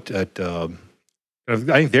your boat at. I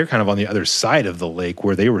think they're kind of on the other side of the lake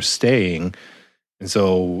where they were staying, and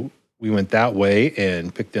so we went that way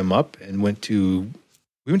and picked them up and we went to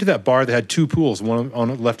that bar that had two pools, one on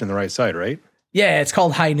the left and the right side, right? Yeah, it's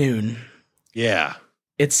called High Noon. Yeah.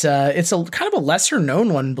 It's a kind of a lesser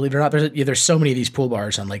known one, believe it or not. There's so many of these pool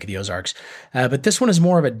bars on Lake of the Ozarks, but this one is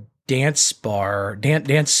more of a dance bar,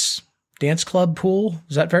 dance club pool.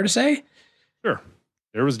 Is that fair to say? Sure.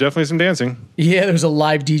 There was definitely some dancing. Yeah, there was a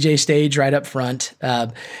live DJ stage right up front,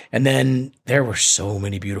 and then there were so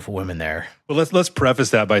many beautiful women there. Well, let's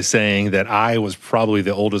preface that by saying that I was probably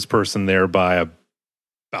the oldest person there by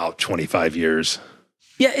about 25 years.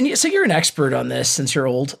 Yeah, and so you're an expert on this since you're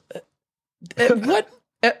old. At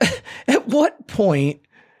what point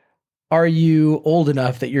are you old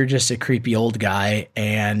enough that you're just a creepy old guy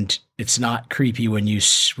and it's not creepy when you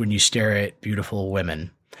stare at beautiful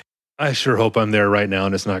women? I sure hope I'm there right now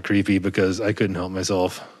and it's not creepy because I couldn't help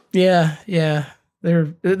myself. Yeah.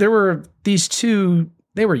 There were these two,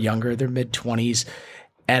 they were younger, they're mid-20s,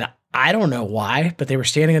 and I don't know why, but they were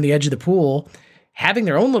standing on the edge of the pool having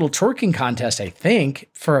their own little twerking contest, I think,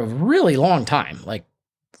 for a really long time, like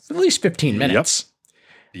at least 15 minutes.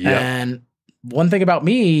 Yep. And one thing about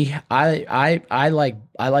me, I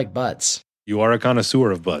like butts. You are a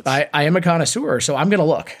connoisseur of butts. I am a connoisseur, so I'm going to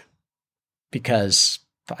look because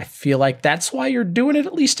I feel like that's why you're doing it,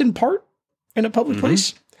 at least in part, in a public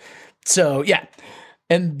place. So, yeah.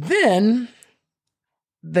 And then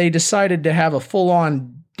they decided to have a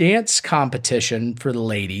full-on dance competition for the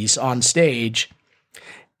ladies on stage.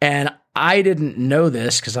 And I didn't know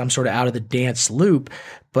this because I'm sort of out of the dance loop,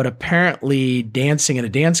 but apparently dancing in a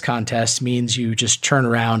dance contest means you just turn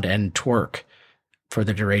around and twerk for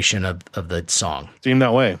the duration of the song. Seemed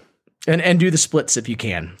that way. And do the splits if you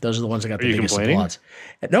can. Those are the ones that got the biggest applause.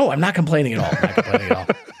 No, I'm not complaining at all.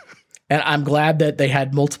 And I'm glad that they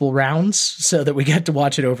had multiple rounds so that we get to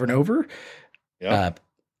watch it over and over. Yeah.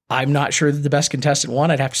 I'm not sure that the best contestant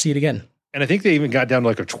won. I'd have to see it again. And I think they even got down to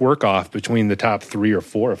like a twerk off between the top 3 or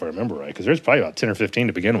 4, if I remember right, because there's probably about 10 or 15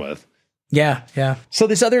 to begin with. Yeah. So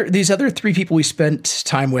these other 3 people we spent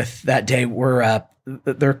time with that day were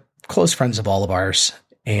they're close friends of all of ours,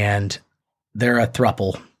 and they're a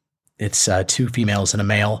throuple. It's 2 females and a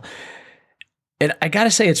male. And I got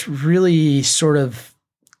to say, it's really sort of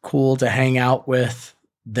cool to hang out with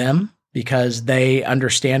them because they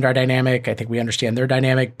understand our dynamic. I think we understand their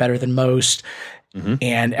dynamic better than most.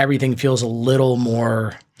 And everything feels a little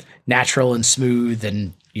more natural and smooth.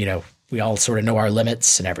 And, we all sort of know our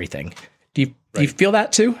limits and everything. Do you feel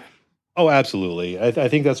that too? Oh, absolutely. I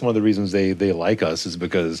think that's one of the reasons they like us is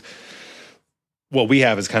because what we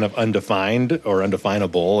have is kind of undefined or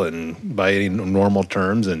undefinable and by any normal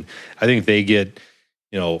terms. And I think they get,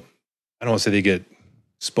 I don't want to say they get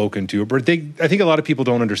spoken to, but I think a lot of people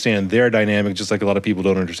don't understand their dynamic, just like a lot of people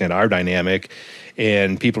don't understand our dynamic.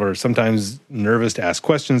 And people are sometimes nervous to ask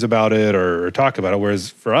questions about it or talk about it. Whereas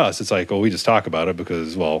for us, it's like, we just talk about it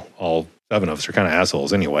because, all 7 of us are kind of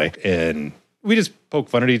assholes anyway. And we just poke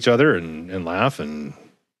fun at each other and laugh and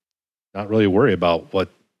not really worry about what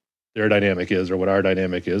their dynamic is or what our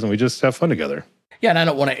dynamic is. And we just have fun together. Yeah, and I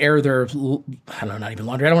don't want to air their, not even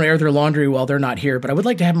laundry. I don't want to air their laundry while they're not here, but I would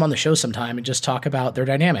like to have them on the show sometime and just talk about their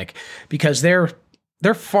dynamic because they're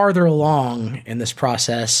farther along in this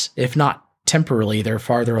process, if not temporally, they're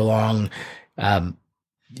farther along,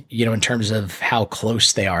 in terms of how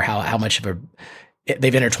close they are, how much of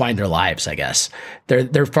they've intertwined their lives, I guess.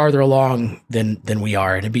 They're farther along than we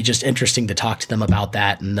are. And it'd be just interesting to talk to them about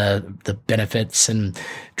that and the benefits and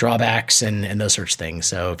drawbacks and those sorts of things.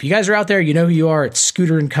 So if you guys are out there, you know who you are. It's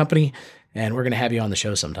Scooter and Company, and we're going to have you on the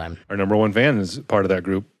show sometime. Our number 1 fan is part of that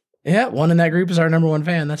group. Yeah, one in that group is our number 1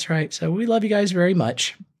 fan. That's right. So we love you guys very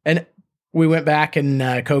much. And we went back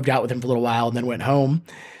and coved out with him for a little while and then went home.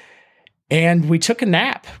 And we took a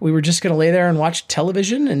nap. We were just going to lay there and watch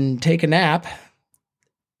television and take a nap.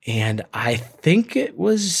 And I think it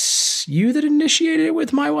was you that initiated it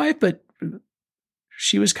with my wife, but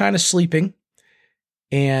she was kind of sleeping.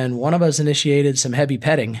 And one of us initiated some heavy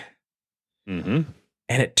petting. And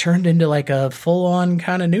it turned into like a full-on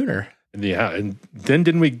kind of nooner. Yeah. And then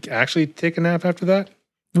didn't we actually take a nap after that?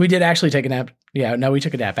 We did actually take a nap. Yeah, no, we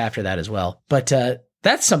took a nap after that as well. But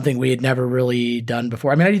that's something we had never really done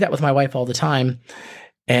before. I mean, I do that with my wife all the time.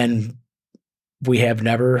 And we have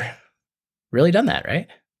never really done that, right?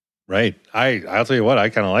 Right. I'll tell you what, I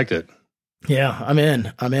kind of liked it. Yeah, I'm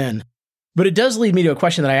in. But it does lead me to a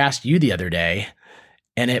question that I asked you the other day.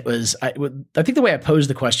 And it was, I think the way I posed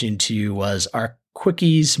the question to you was, are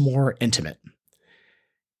quickies more intimate?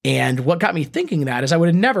 And what got me thinking that is I would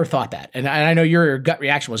have never thought that. And I know your gut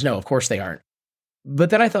reaction was, no, of course they aren't. But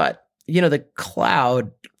then I thought, the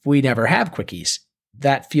cloud, we never have quickies.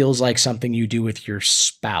 That feels like something you do with your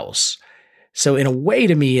spouse. So in a way,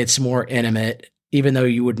 to me, it's more intimate, even though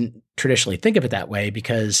you wouldn't traditionally think of it that way,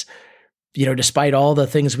 because, despite all the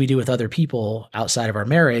things we do with other people outside of our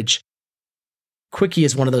marriage, quickie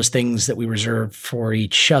is one of those things that we reserve for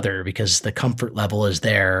each other because the comfort level is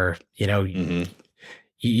there. You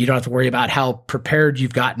don't have to worry about how prepared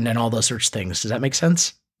you've gotten and all those sorts of things. Does that make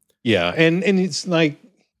sense? Yeah. And it's like,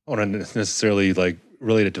 I don't necessarily like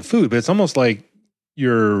relate it to food, but it's almost like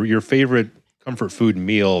your favorite comfort food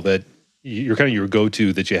meal that you're kind of your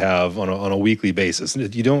go-to that you have on a weekly basis.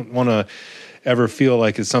 You don't want to ever feel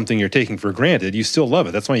like it's something you're taking for granted. You still love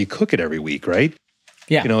it. That's why you cook it every week, right?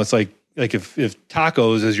 Yeah. It's like if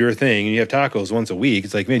tacos is your thing and you have tacos once a week,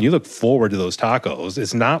 it's like, man, you look forward to those tacos.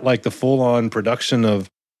 It's not like the full-on production of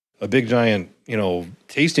a big giant,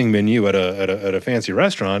 tasting menu at a fancy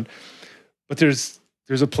restaurant, but there's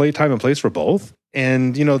a time and place for both.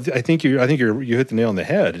 And, I think you hit the nail on the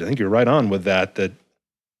head. I think you're right on with that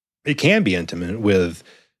it can be intimate with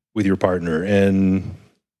your partner. And,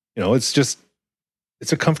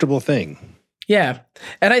 it's a comfortable thing. Yeah.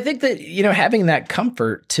 And I think that, having that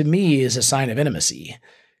comfort to me is a sign of intimacy.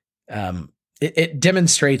 It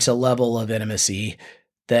demonstrates a level of intimacy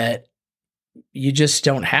that you just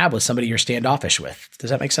don't have with somebody you're standoffish with. Does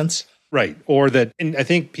that make sense? Right. Or that, and I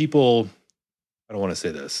think people, I don't want to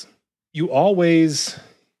say this. You always,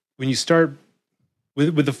 when you start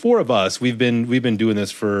with the four of us, we've been doing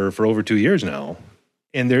this for over 2 years now.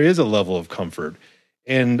 And there is a level of comfort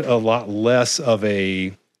and a lot less of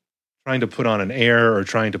a trying to put on an air or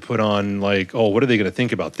trying to put on like, oh, what are they going to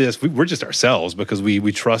think about this? We're just ourselves because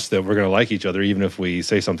we trust that we're going to like each other even if we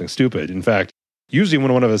say something stupid. In fact, usually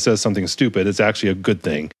when one of us says something stupid, it's actually a good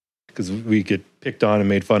thing because we get picked on and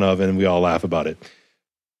made fun of and we all laugh about it.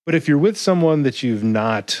 But if you're with someone that you've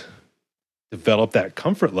not developed that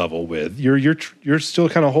comfort level with, you're still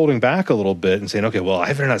kind of holding back a little bit and saying, okay, well, I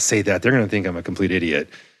better not say that. They're going to think I'm a complete idiot.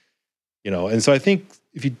 And so I think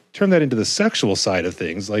if you turn that into the sexual side of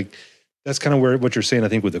things, like that's kind of what you're saying, I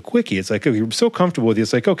think, with the quickie. It's like, okay, you're so comfortable with it.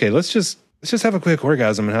 It's like, okay, let's just have a quick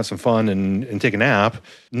orgasm and have some fun and take a nap.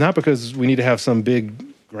 Not because we need to have some big,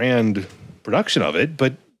 grand production of it,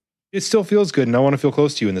 but it still feels good and I want to feel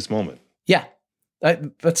close to you in this moment. Yeah.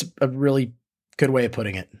 That's a really good way of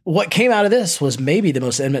putting it. What came out of this was maybe the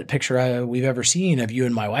most intimate picture we've ever seen of you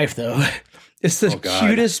and my wife, though. It's the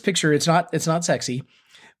cutest picture. It's not sexy,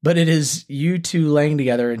 but it is you two laying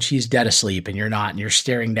together and she's dead asleep and you're not, and you're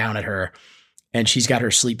staring down at her and she's got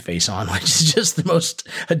her sleep face on, which is just the most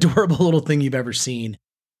adorable little thing you've ever seen.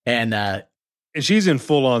 And she's in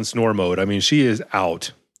full on snore mode. I mean, she is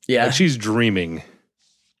out. Yeah. Like she's dreaming.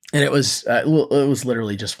 And it was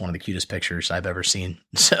literally just one of the cutest pictures I've ever seen.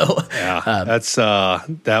 So yeah,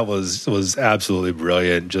 that was absolutely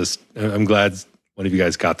brilliant. Just, I'm glad one of you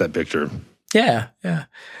guys got that picture. Yeah. Yeah.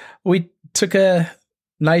 We took a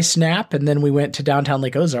nice nap and then we went to downtown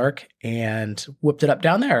Lake Ozark and whooped it up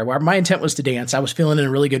down there. Where my intent was to dance. I was feeling in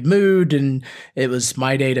a really good mood and it was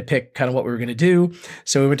my day to pick kind of what we were going to do.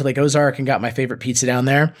 So we went to Lake Ozark and got my favorite pizza down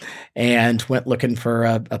there and went looking for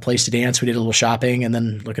a place to dance. We did a little shopping and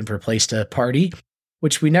then looking for a place to party,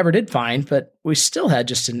 which we never did find, but we still had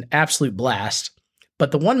just an absolute blast.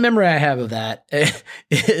 But the one memory I have of that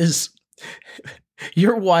is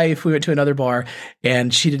your wife. We went to another bar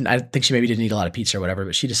and I think she maybe didn't eat a lot of pizza or whatever,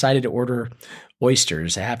 but she decided to order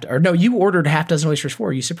oysters. You ordered a half dozen oysters for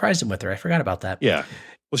her. You surprised him with her. I forgot about that. Yeah.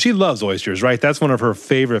 Well, she loves oysters, right? That's one of her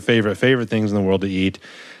favorite things in the world to eat.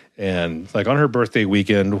 And like on her birthday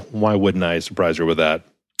weekend, why wouldn't I surprise her with that?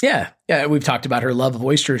 Yeah. Yeah. We've talked about her love of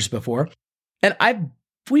oysters before. And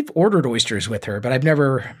we've ordered oysters with her, but I've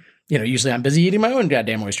never, usually I'm busy eating my own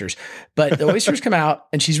goddamn oysters. But the oysters come out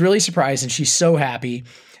and she's really surprised and she's so happy.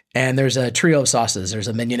 And there's a trio of sauces. There's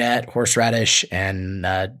a mignonette, horseradish, and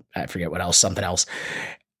I forget what else, something else.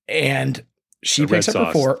 And she picks up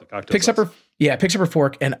her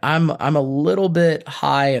fork, and I'm a little bit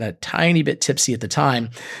high and a tiny bit tipsy at the time.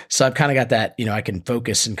 So I've kind of got that, I can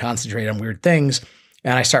focus and concentrate on weird things.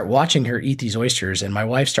 And I start watching her eat these oysters and my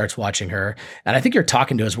wife starts watching her. And I think you're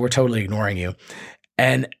talking to us. We're totally ignoring you.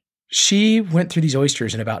 And she went through these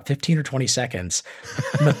oysters in about 15 or 20 seconds,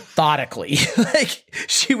 methodically. Like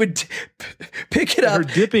she would pick it up.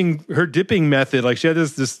 Her dipping method, like she had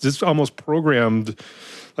this almost programmed,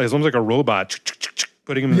 like it's almost like a robot,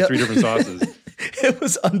 putting them in 3 different sauces. It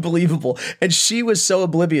was unbelievable. And she was so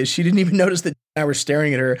oblivious. She didn't even notice that I were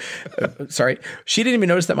staring at her. She didn't even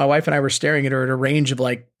notice that my wife and I were staring at her at a range of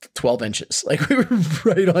like 12 inches. Like we were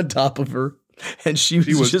right on top of her. And she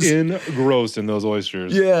was just engrossed in those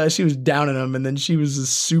oysters. Yeah, she was down in them. And then she was a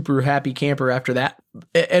super happy camper after that.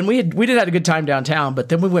 And we did have a good time downtown, but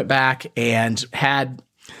then we went back and had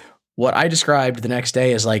what I described the next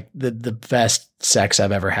day as like the best sex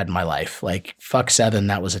I've ever had in my life. Like fuck 7,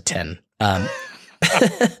 that was a 10. I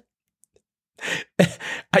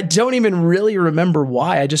don't even really remember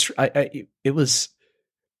why. I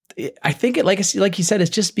think it, like you said,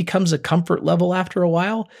 it just becomes a comfort level after a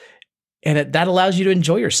while. And that allows you to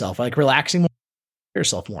enjoy yourself, like relaxing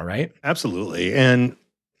yourself more, right? Absolutely. And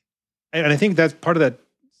I think that's part of that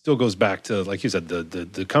still goes back to, like you said,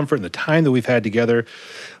 the comfort and the time that we've had together.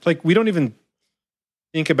 Like we don't even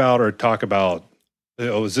think about or talk about,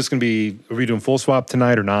 are we doing full swap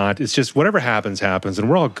tonight or not? It's just whatever happens, and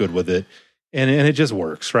we're all good with it. And it just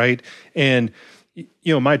works, right? And,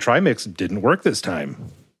 my trimix didn't work this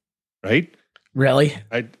time, right? Really?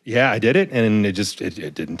 I did it, and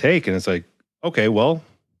it didn't take. And it's like, okay, well,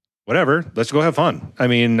 whatever, let's go have fun. I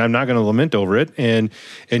mean, I'm not going to lament over it. And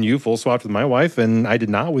you full swapped with my wife, and I did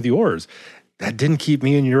not with yours. That didn't keep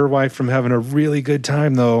me and your wife from having a really good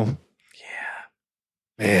time, though.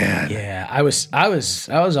 Yeah, man. Yeah, I was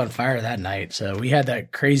on fire that night. So we had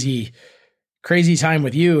that crazy time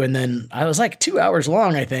with you, and then I was like 2 hours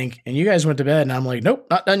long, I think, and you guys went to bed, and I'm like, nope,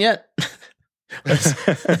 not done yet.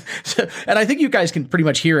 And I think you guys can pretty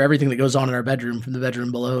much hear everything that goes on in our bedroom from the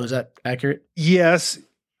bedroom below. Is that accurate? Yes.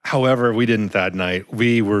 However, we didn't that night.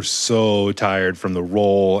 We were so tired from the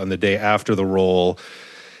roll and the day after the roll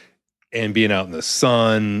and being out in the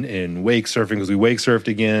sun and wake surfing, because we wake surfed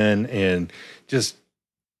again, and just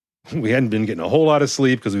we hadn't been getting a whole lot of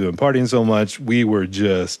sleep because we've been partying so much. We were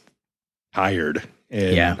just tired.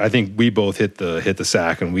 And yeah. I think we both hit the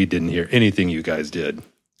sack, and we didn't hear anything you guys did.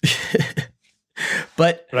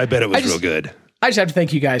 But I bet it was real good. I just have to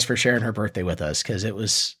thank you guys for sharing her birthday with us, because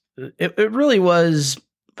it really was.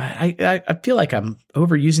 I feel like I'm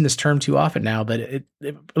overusing this term too often now, but it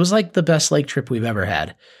was like the best lake trip we've ever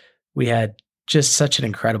had. We had just such an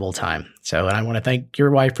incredible time. So, and I want to thank your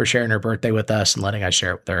wife for sharing her birthday with us and letting us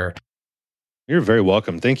share it with her. You're very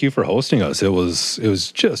welcome. Thank you for hosting us. It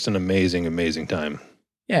was just an amazing, amazing time.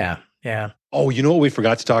 Yeah. Yeah. Oh, you know what we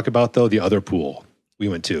forgot to talk about, though? The other pool we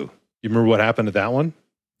went to. You remember what happened at that one?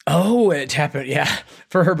 Oh, it happened. Yeah.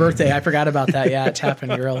 For her birthday. I forgot about that. Yeah. It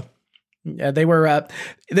happened, girl. Yeah, they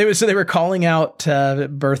were calling out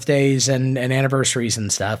birthdays and anniversaries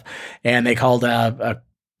and stuff. And they called a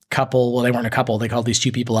couple. Well, they weren't a couple. They called these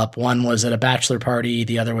two people up. One was at a bachelor party.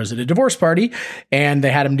 The other was at a divorce party. And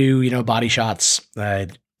they had them do, body shots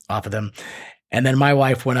off of them. And then my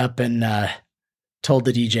wife went up and told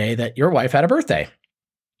the DJ that your wife had a birthday.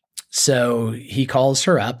 So he calls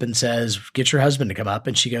her up and says, get your husband to come up.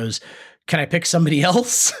 And she goes, can I pick somebody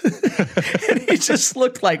else? And he just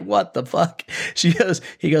looked like, what the fuck? He goes,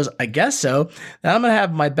 I guess so. Now I'm going to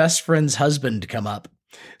have my best friend's husband come up.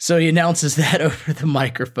 So he announces that over the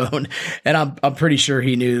microphone. And I'm pretty sure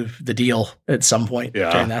he knew the deal at some point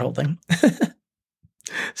during that whole thing.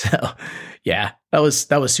 So yeah, that was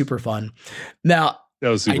super fun. Now that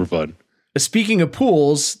was super fun. Speaking of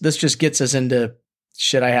pools, this just gets us into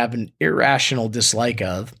shit I have an irrational dislike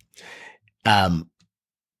of.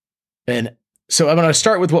 And so I'm going to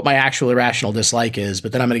start with what my actual irrational dislike is,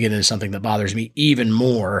 but then I'm going to get into something that bothers me even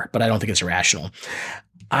more, but I don't think it's irrational.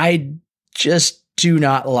 I just do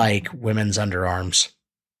not like women's underarms.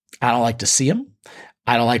 I don't like to see them.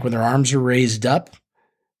 I don't like when their arms are raised up,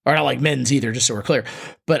 or I don't like men's either, just so we're clear.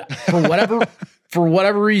 But for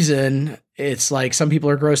whatever reason, it's like some people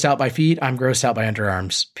are grossed out by feet. I'm grossed out by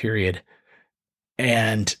underarms, period.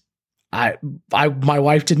 And my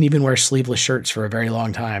wife didn't even wear sleeveless shirts for a very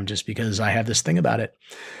long time just because I have this thing about it.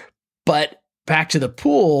 But back to the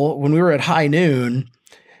pool, when we were at high noon,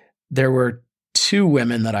 there were two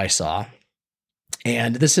women that I saw.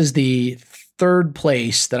 And this is the third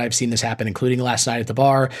place that I've seen this happen, including last night at the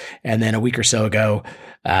bar. And then a week or so ago,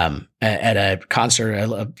 at a concert, a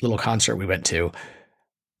little concert we went to.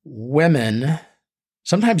 Women,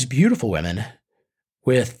 sometimes beautiful women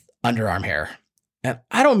with underarm hair. And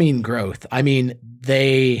I don't mean growth. I mean,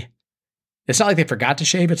 it's not like they forgot to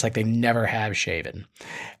shave. It's like they never have shaven.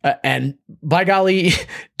 And by golly,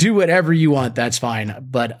 do whatever you want. That's fine.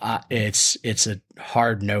 But it's a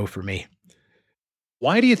hard no for me.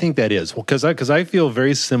 Why do you think that is? Well, because I feel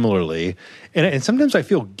very similarly. And sometimes I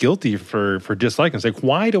feel guilty for disliking. It's like,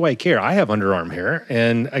 why do I care? I have underarm hair.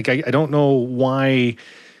 And I don't know why.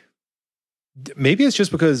 Maybe it's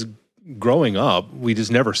just because growing up, we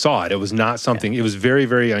just never saw it. It was not something, it was very,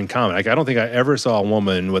 very uncommon. Like, I don't think I ever saw a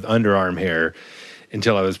woman with underarm hair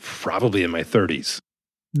until I was probably in my 30s.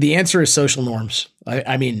 The answer is social norms.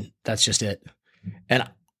 I mean, that's just it. And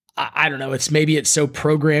I don't know. Maybe it's so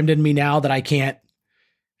programmed in me now that I can't,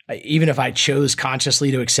 even if I chose consciously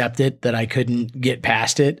to accept it, that I couldn't get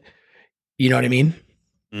past it. You know what I mean?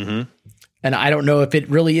 Mm-hmm. And I don't know if it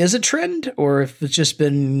really is a trend or if it's just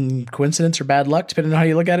been coincidence or bad luck, depending on how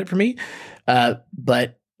you look at it for me.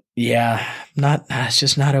 But yeah, it's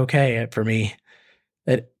just not okay for me.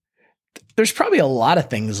 There's probably a lot of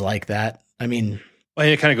things like that. I mean, well,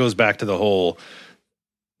 it kind of goes back to the whole,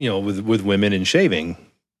 with women and shaving.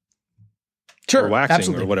 Sure, or waxing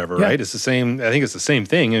absolutely. Or whatever, Yeah. right? It's the same. I think it's the same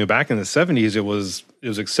thing. I mean, back in the 70s, it was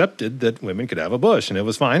accepted that women could have a bush, and it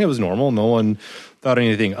was fine. It was normal. No one thought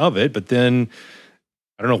anything of it. But then,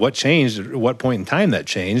 I don't know what changed, at what point in time that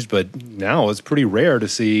changed, but now it's pretty rare to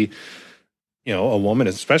see, a woman,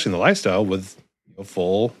 especially in the lifestyle, with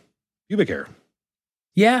full pubic hair.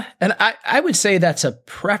 Yeah, and I would say that's a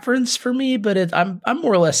preference for me, but I'm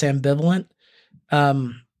more or less ambivalent.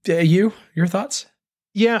 Your thoughts?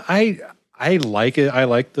 Yeah, I like it. I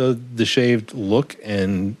like the shaved look,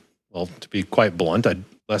 and well, to be quite blunt,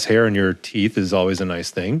 less hair in your teeth is always a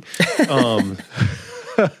nice thing.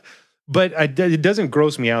 But it doesn't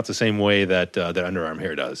gross me out the same way that underarm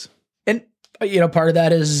hair does. And part of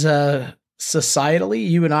that is societally,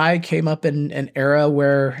 you and I came up in an era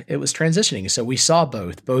where it was transitioning, so we saw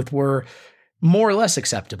both. Both were more or less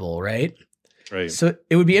acceptable, right? Right. So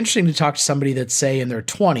it would be interesting to talk to somebody that's, say, in their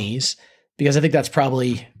 20s, because I think that's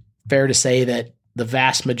probably fair to say that the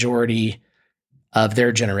vast majority of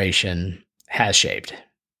their generation has shaved,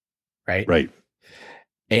 right? Right.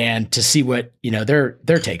 And to see what,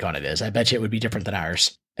 their take on it is, I bet you it would be different than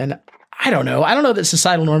ours. And I don't know. I don't know that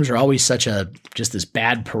societal norms are always just this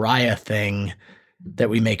bad pariah thing that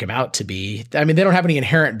we make them out to be. I mean, they don't have any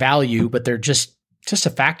inherent value, but they're just a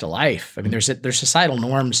fact of life. I mean, there's societal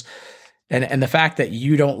norms, and the fact that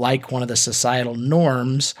you don't like one of the societal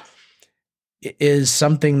norms is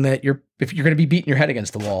something that if you're going to be beating your head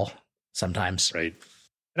against the wall sometimes. Right.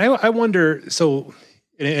 And I wonder, so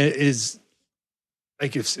it is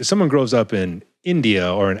like if someone grows up in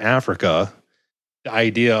India or in Africa, the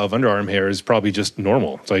idea of underarm hair is probably just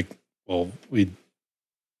normal. It's like, well, we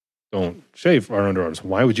don't shave our underarms.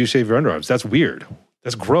 Why would you shave your underarms? That's weird.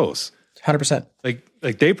 That's gross. 100%. Like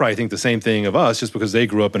they probably think the same thing of us just because they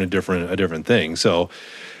grew up in a different thing. So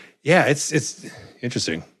yeah, it's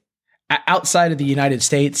interesting. Outside of the United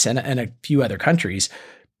States and a few other countries,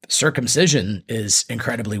 circumcision is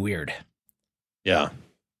incredibly weird. Yeah.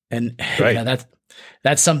 And right.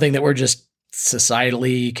 That's something that we're just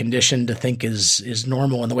societally conditioned to think is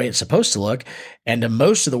normal in the way it's supposed to look. And to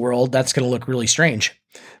most of the world, that's going to look really strange.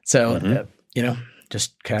 So,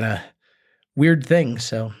 just kind of weird thing.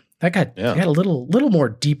 So that got a little more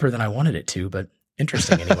deeper than I wanted it to, but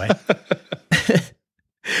interesting anyway.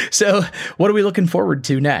 So what are we looking forward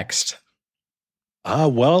to next?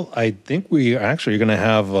 Well, I think we actually are going to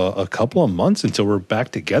have a couple of months until we're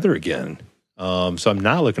back together again. So I'm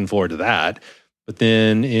not looking forward to that. But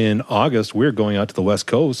then in August, we're going out to the West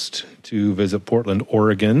Coast to visit Portland,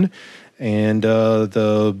 Oregon. And I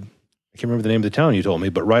can't remember the name of the town you told me,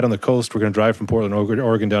 but right on the coast, we're going to drive from Portland,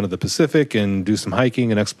 Oregon down to the Pacific and do some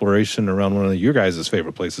hiking and exploration around one of your guys'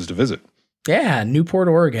 favorite places to visit. Yeah, Newport,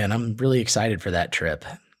 Oregon. I'm really excited for that trip.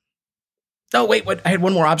 Oh, wait, I had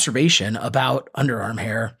one more observation about underarm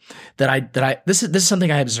hair this is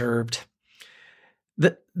something I observed.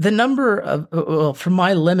 The number of, from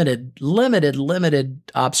my limited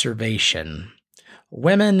observation,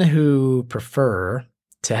 women who prefer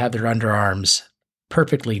to have their underarms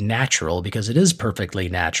perfectly natural, because it is perfectly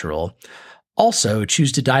natural, also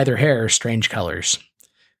choose to dye their hair strange colors,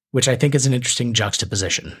 which I think is an interesting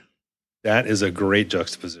juxtaposition. That is a great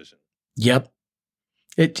juxtaposition. Yep.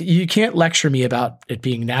 You can't lecture me about it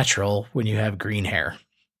being natural when you have green hair.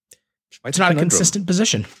 It's not a consistent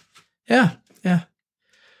position. Yeah.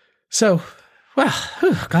 So, well,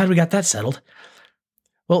 glad we got that settled.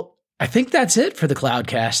 Well, I think that's it for the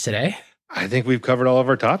Cloudcast today. I think we've covered all of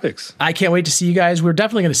our topics. I can't wait to see you guys. We're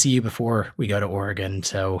definitely going to see you before we go to Oregon.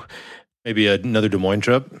 So maybe another Des Moines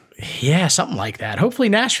trip. Yeah, something like that. Hopefully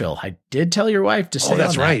Nashville. I did tell your wife to stay. Oh,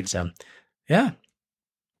 that's right. So, yeah.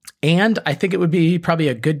 And I think it would be probably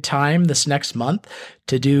a good time this next month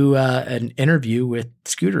to do an interview with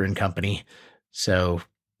Scooter and Company. So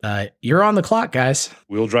you're on the clock, guys.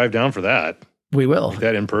 We'll drive down for that. We will. Make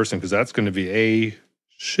that in person, because that's going to be a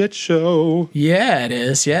shit show. Yeah, it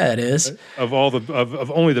is. Of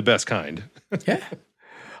only the best kind. Yeah.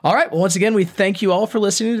 All right. Well, once again, we thank you all for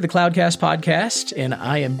listening to the Cloudcast podcast. And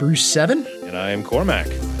I am Bruce 7. And I am Cormac.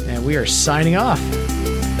 And we are signing off.